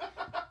 like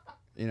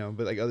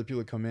but like other people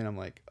that come in, I'm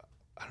like,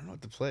 I don't know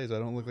what to play, so I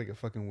don't look like a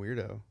fucking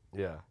weirdo.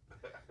 Yeah.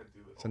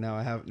 So now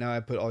I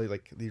put all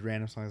these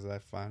random songs that I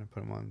find and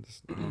put them on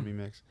this Normie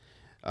Mix.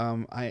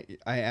 I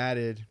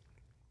added.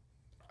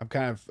 I'm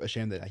kind of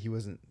ashamed that he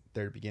wasn't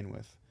there to begin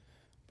with,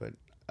 but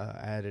I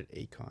added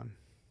Akon.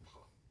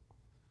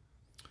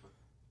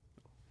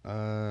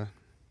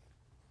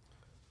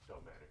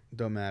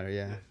 Don't matter.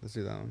 Yeah, let's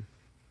do that one.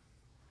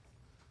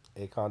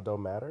 Akon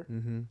Don't Matter.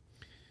 Mm-hmm.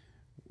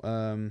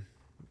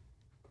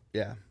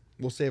 Yeah,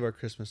 we'll save our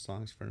Christmas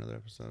songs for another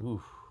episode.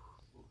 Oof.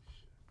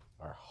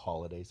 Our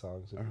holiday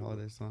songs.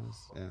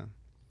 Yeah.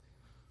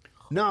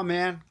 No,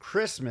 man,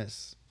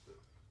 Christmas.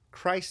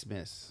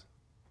 Christmas.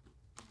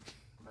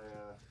 I'm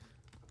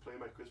playing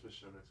my Christmas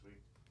show next week.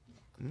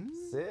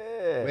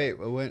 Sick. Wait,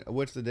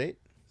 what's the date?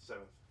 7th.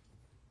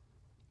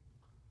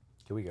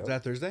 Can we go? Is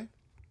that Thursday?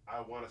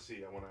 I want to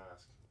see. I want to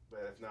ask.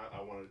 But if not,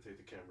 I wanted to take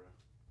the camera.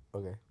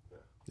 Okay.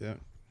 Yeah.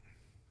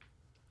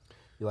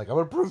 You're like, I'm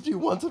going to prove to you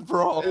once and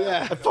for all.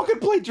 Yeah. I fucking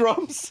play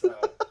drums.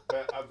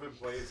 But I've been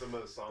playing some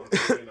of the songs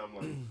and I'm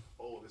like,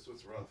 oh, this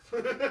one's rough.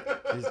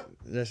 He's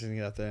just going to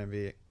get out there and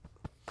be...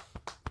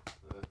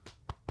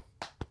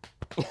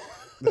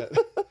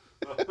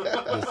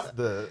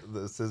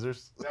 the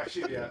scissors.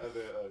 Actually, yeah,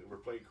 we're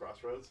playing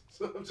Crossroads,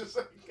 so I'm just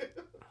like.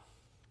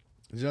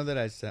 Did you know that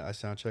I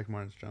sound checked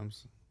Martin's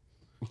drums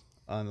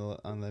on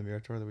the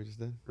Mirror tour that we just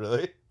did?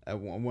 Really? At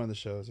one of the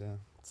shows, yeah.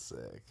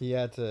 Sick. He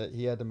had to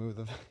move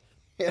the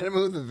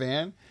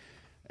van,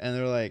 and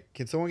they're like,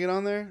 "Can someone get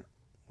on there?"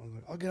 I was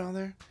like, "I'll get on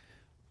there."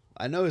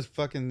 I know his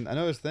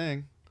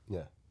thing.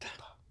 Yeah.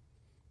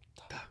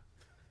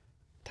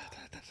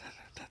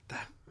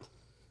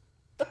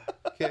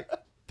 Kick.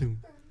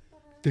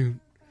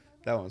 Doom.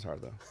 That one was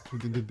hard though.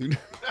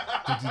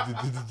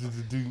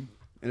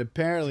 And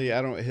apparently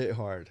I don't hit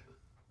hard.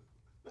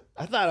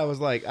 I thought I was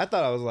like.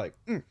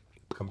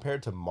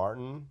 Compared to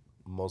Martin,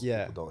 most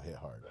people don't hit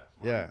hard.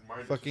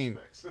 Martin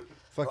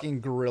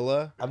fucking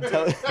gorilla. I'm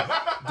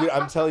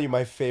telling you,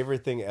 my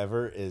favorite thing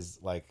ever is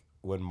like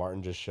when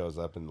Martin just shows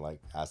up and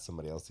like asks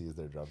somebody else to use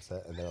their drum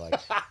set, and they're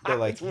like,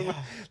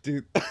 yeah,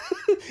 dude,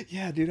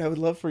 yeah, dude, I would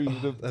love for you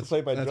to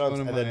play my drums,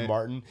 and then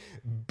Martin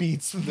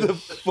beats the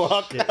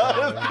fuck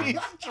out of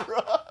these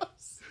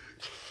drums,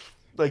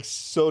 like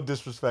so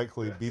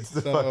disrespectfully beats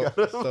the fuck out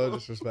of them. So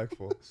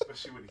disrespectful,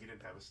 especially when he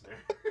didn't have a snare.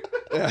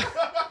 Yeah,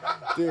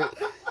 dude,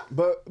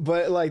 but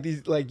like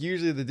these, like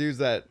usually the dudes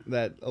that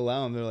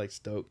allow him, they're like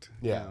stoked,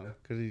 yeah,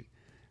 because he.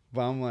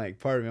 But I'm like,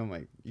 part of me, I'm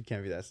like, you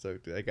can't be that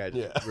stoked, dude. That guy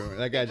just ruined.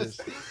 That guy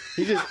just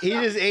he just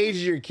aged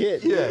your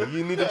kit. Yeah,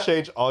 you need to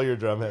change all your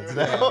drum heads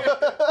now.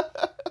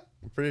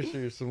 I'm pretty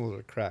sure your cymbals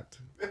are cracked,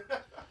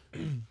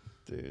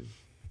 dude.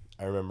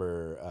 I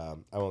remember,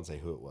 I won't say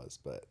who it was,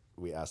 but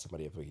we asked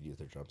somebody if we could use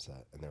their drum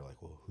set, and they're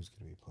like, "Well, who's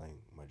gonna be playing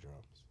my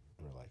drums?"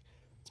 And we're like,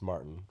 "It's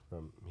Martin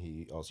from.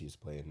 He also used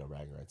to play in No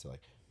Ragging Rights." So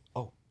like,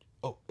 oh,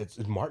 it's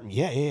Martin.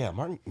 Yeah.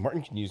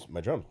 Martin can use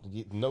my drums.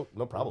 No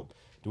problem.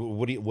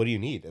 What do you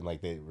need? And like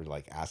they were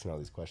like asking all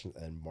these questions,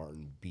 and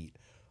Martin beat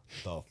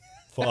the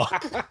fuck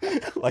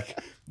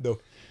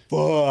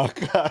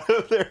out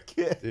of their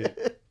kid.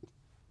 Dude.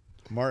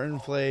 Martin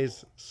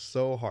plays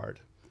so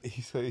hard.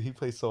 He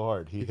plays so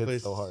hard. He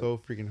hits so hard.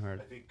 So freaking hard.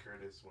 I think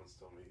Curtis once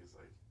told me, he's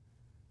like,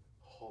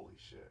 holy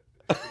shit.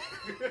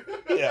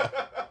 Yeah.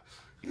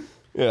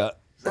 Yeah.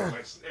 It's like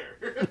my snare.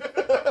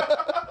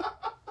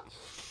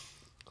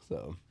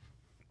 So,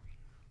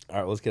 all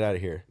right, let's get out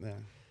of here. Yeah.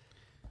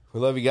 We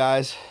love you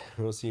guys.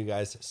 We'll see you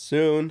guys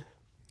soon.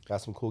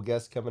 Got some cool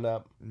guests coming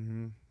up.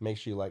 Mm-hmm. Make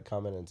sure you like,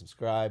 comment, and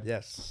subscribe.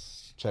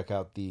 Yes. Check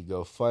out the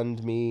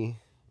GoFundMe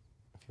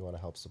if you want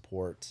to help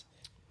support.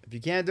 If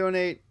you can't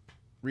donate,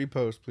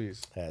 repost,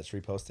 please. Yeah, just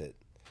repost it.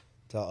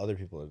 Tell other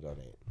people to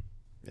donate.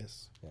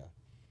 Yes. Yeah.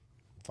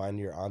 Find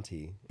your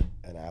auntie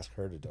and ask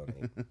her to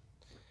donate.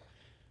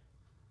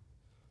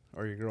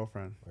 Or your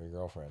girlfriend. Or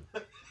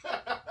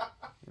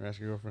ask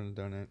your girlfriend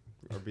to donate.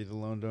 Or be the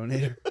lone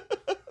donator.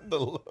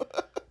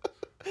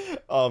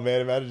 Oh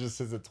man, imagine just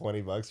sits at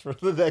 $20 for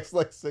the next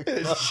like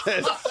 6 months.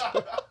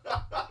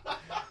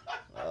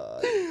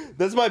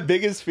 That's my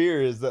biggest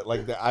fear, is that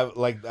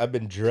I've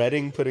been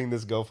dreading putting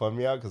this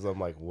GoFundMe out because I'm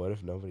like, what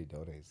if nobody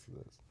donates to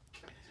this?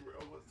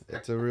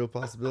 It's a real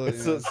possibility.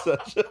 It's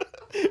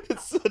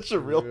such a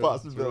real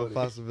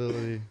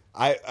possibility.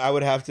 I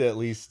would have to at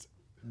least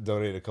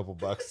donate a couple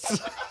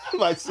bucks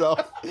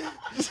myself.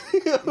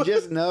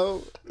 Just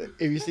know,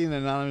 if you see an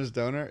anonymous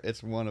donor,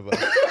 it's one of us.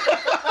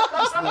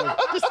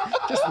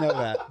 Just know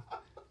that.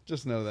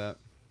 Just know that.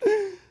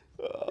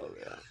 Oh,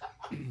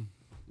 man.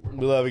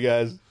 We love you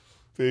guys.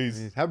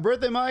 Peace. Happy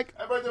birthday, Mike.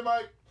 Happy birthday,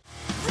 Mike.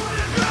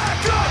 Running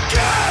back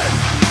again.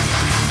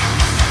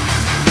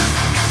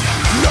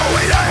 No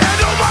way to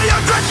handle my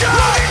aggression.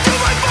 Looking to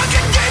my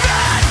fucking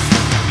demon.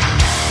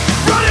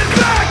 Running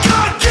back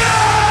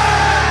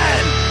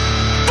again.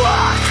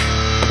 Fuck.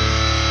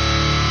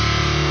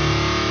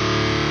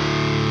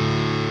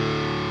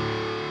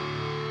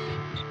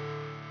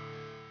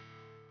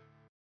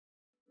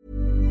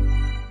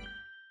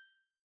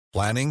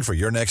 Planning for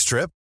your next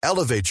trip?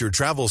 Elevate your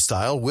travel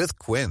style with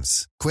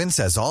Quince. Quince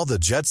has all the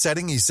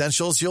jet-setting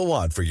essentials you'll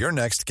want for your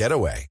next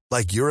getaway,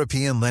 like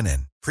European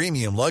linen,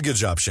 premium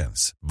luggage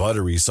options,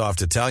 buttery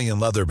soft Italian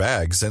leather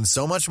bags, and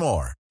so much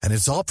more. And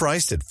it's all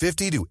priced at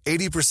 50 to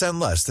 80%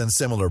 less than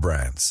similar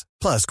brands.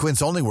 Plus, Quince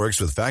only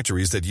works with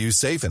factories that use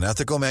safe and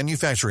ethical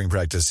manufacturing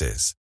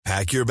practices.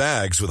 Pack your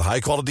bags with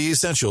high-quality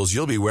essentials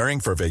you'll be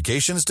wearing for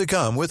vacations to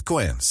come with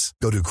Quince.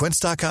 Go to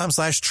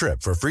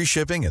quince.com/trip for free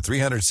shipping and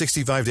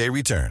 365-day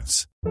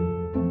returns.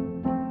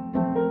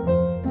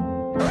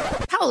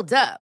 Hold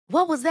up.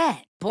 What was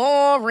that?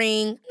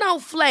 Boring. No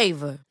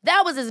flavor.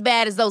 That was as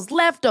bad as those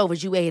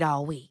leftovers you ate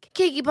all week.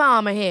 Keke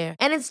Palmer here,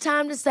 and it's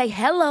time to say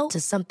hello to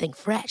something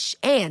fresh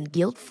and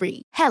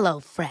guilt-free. Hello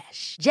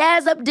Fresh.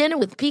 Jazz up dinner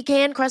with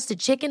pecan-crusted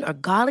chicken or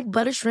garlic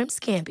butter shrimp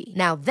scampi.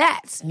 Now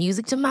that's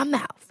music to my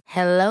mouth.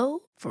 Hello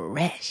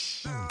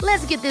Fresh.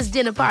 Let's get this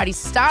dinner party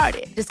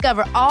started.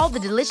 Discover all the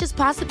delicious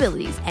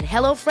possibilities at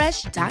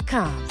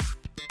HelloFresh.com.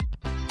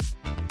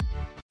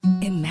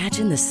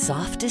 Imagine the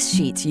softest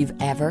sheets you've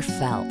ever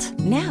felt.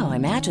 Now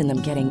imagine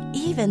them getting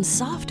even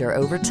softer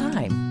over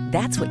time.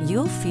 That's what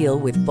you'll feel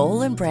with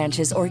Boll &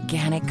 Branch's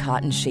organic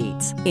cotton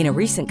sheets. In a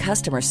recent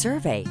customer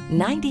survey,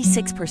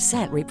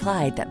 96%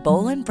 replied that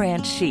Boll &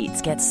 Branch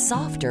sheets get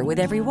softer with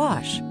every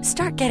wash.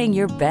 Start getting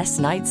your best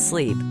night's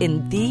sleep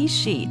in these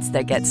sheets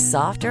that get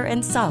softer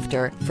and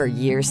softer for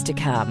years to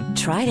come.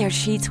 Try their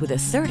sheets with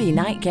a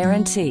 30-night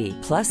guarantee.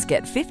 Plus,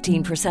 get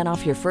 15%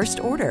 off your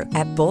first order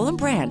at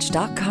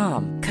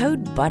bollandbranch.com.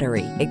 Code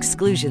BUTTERY.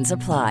 Exclusions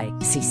apply.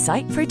 See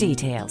site for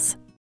details.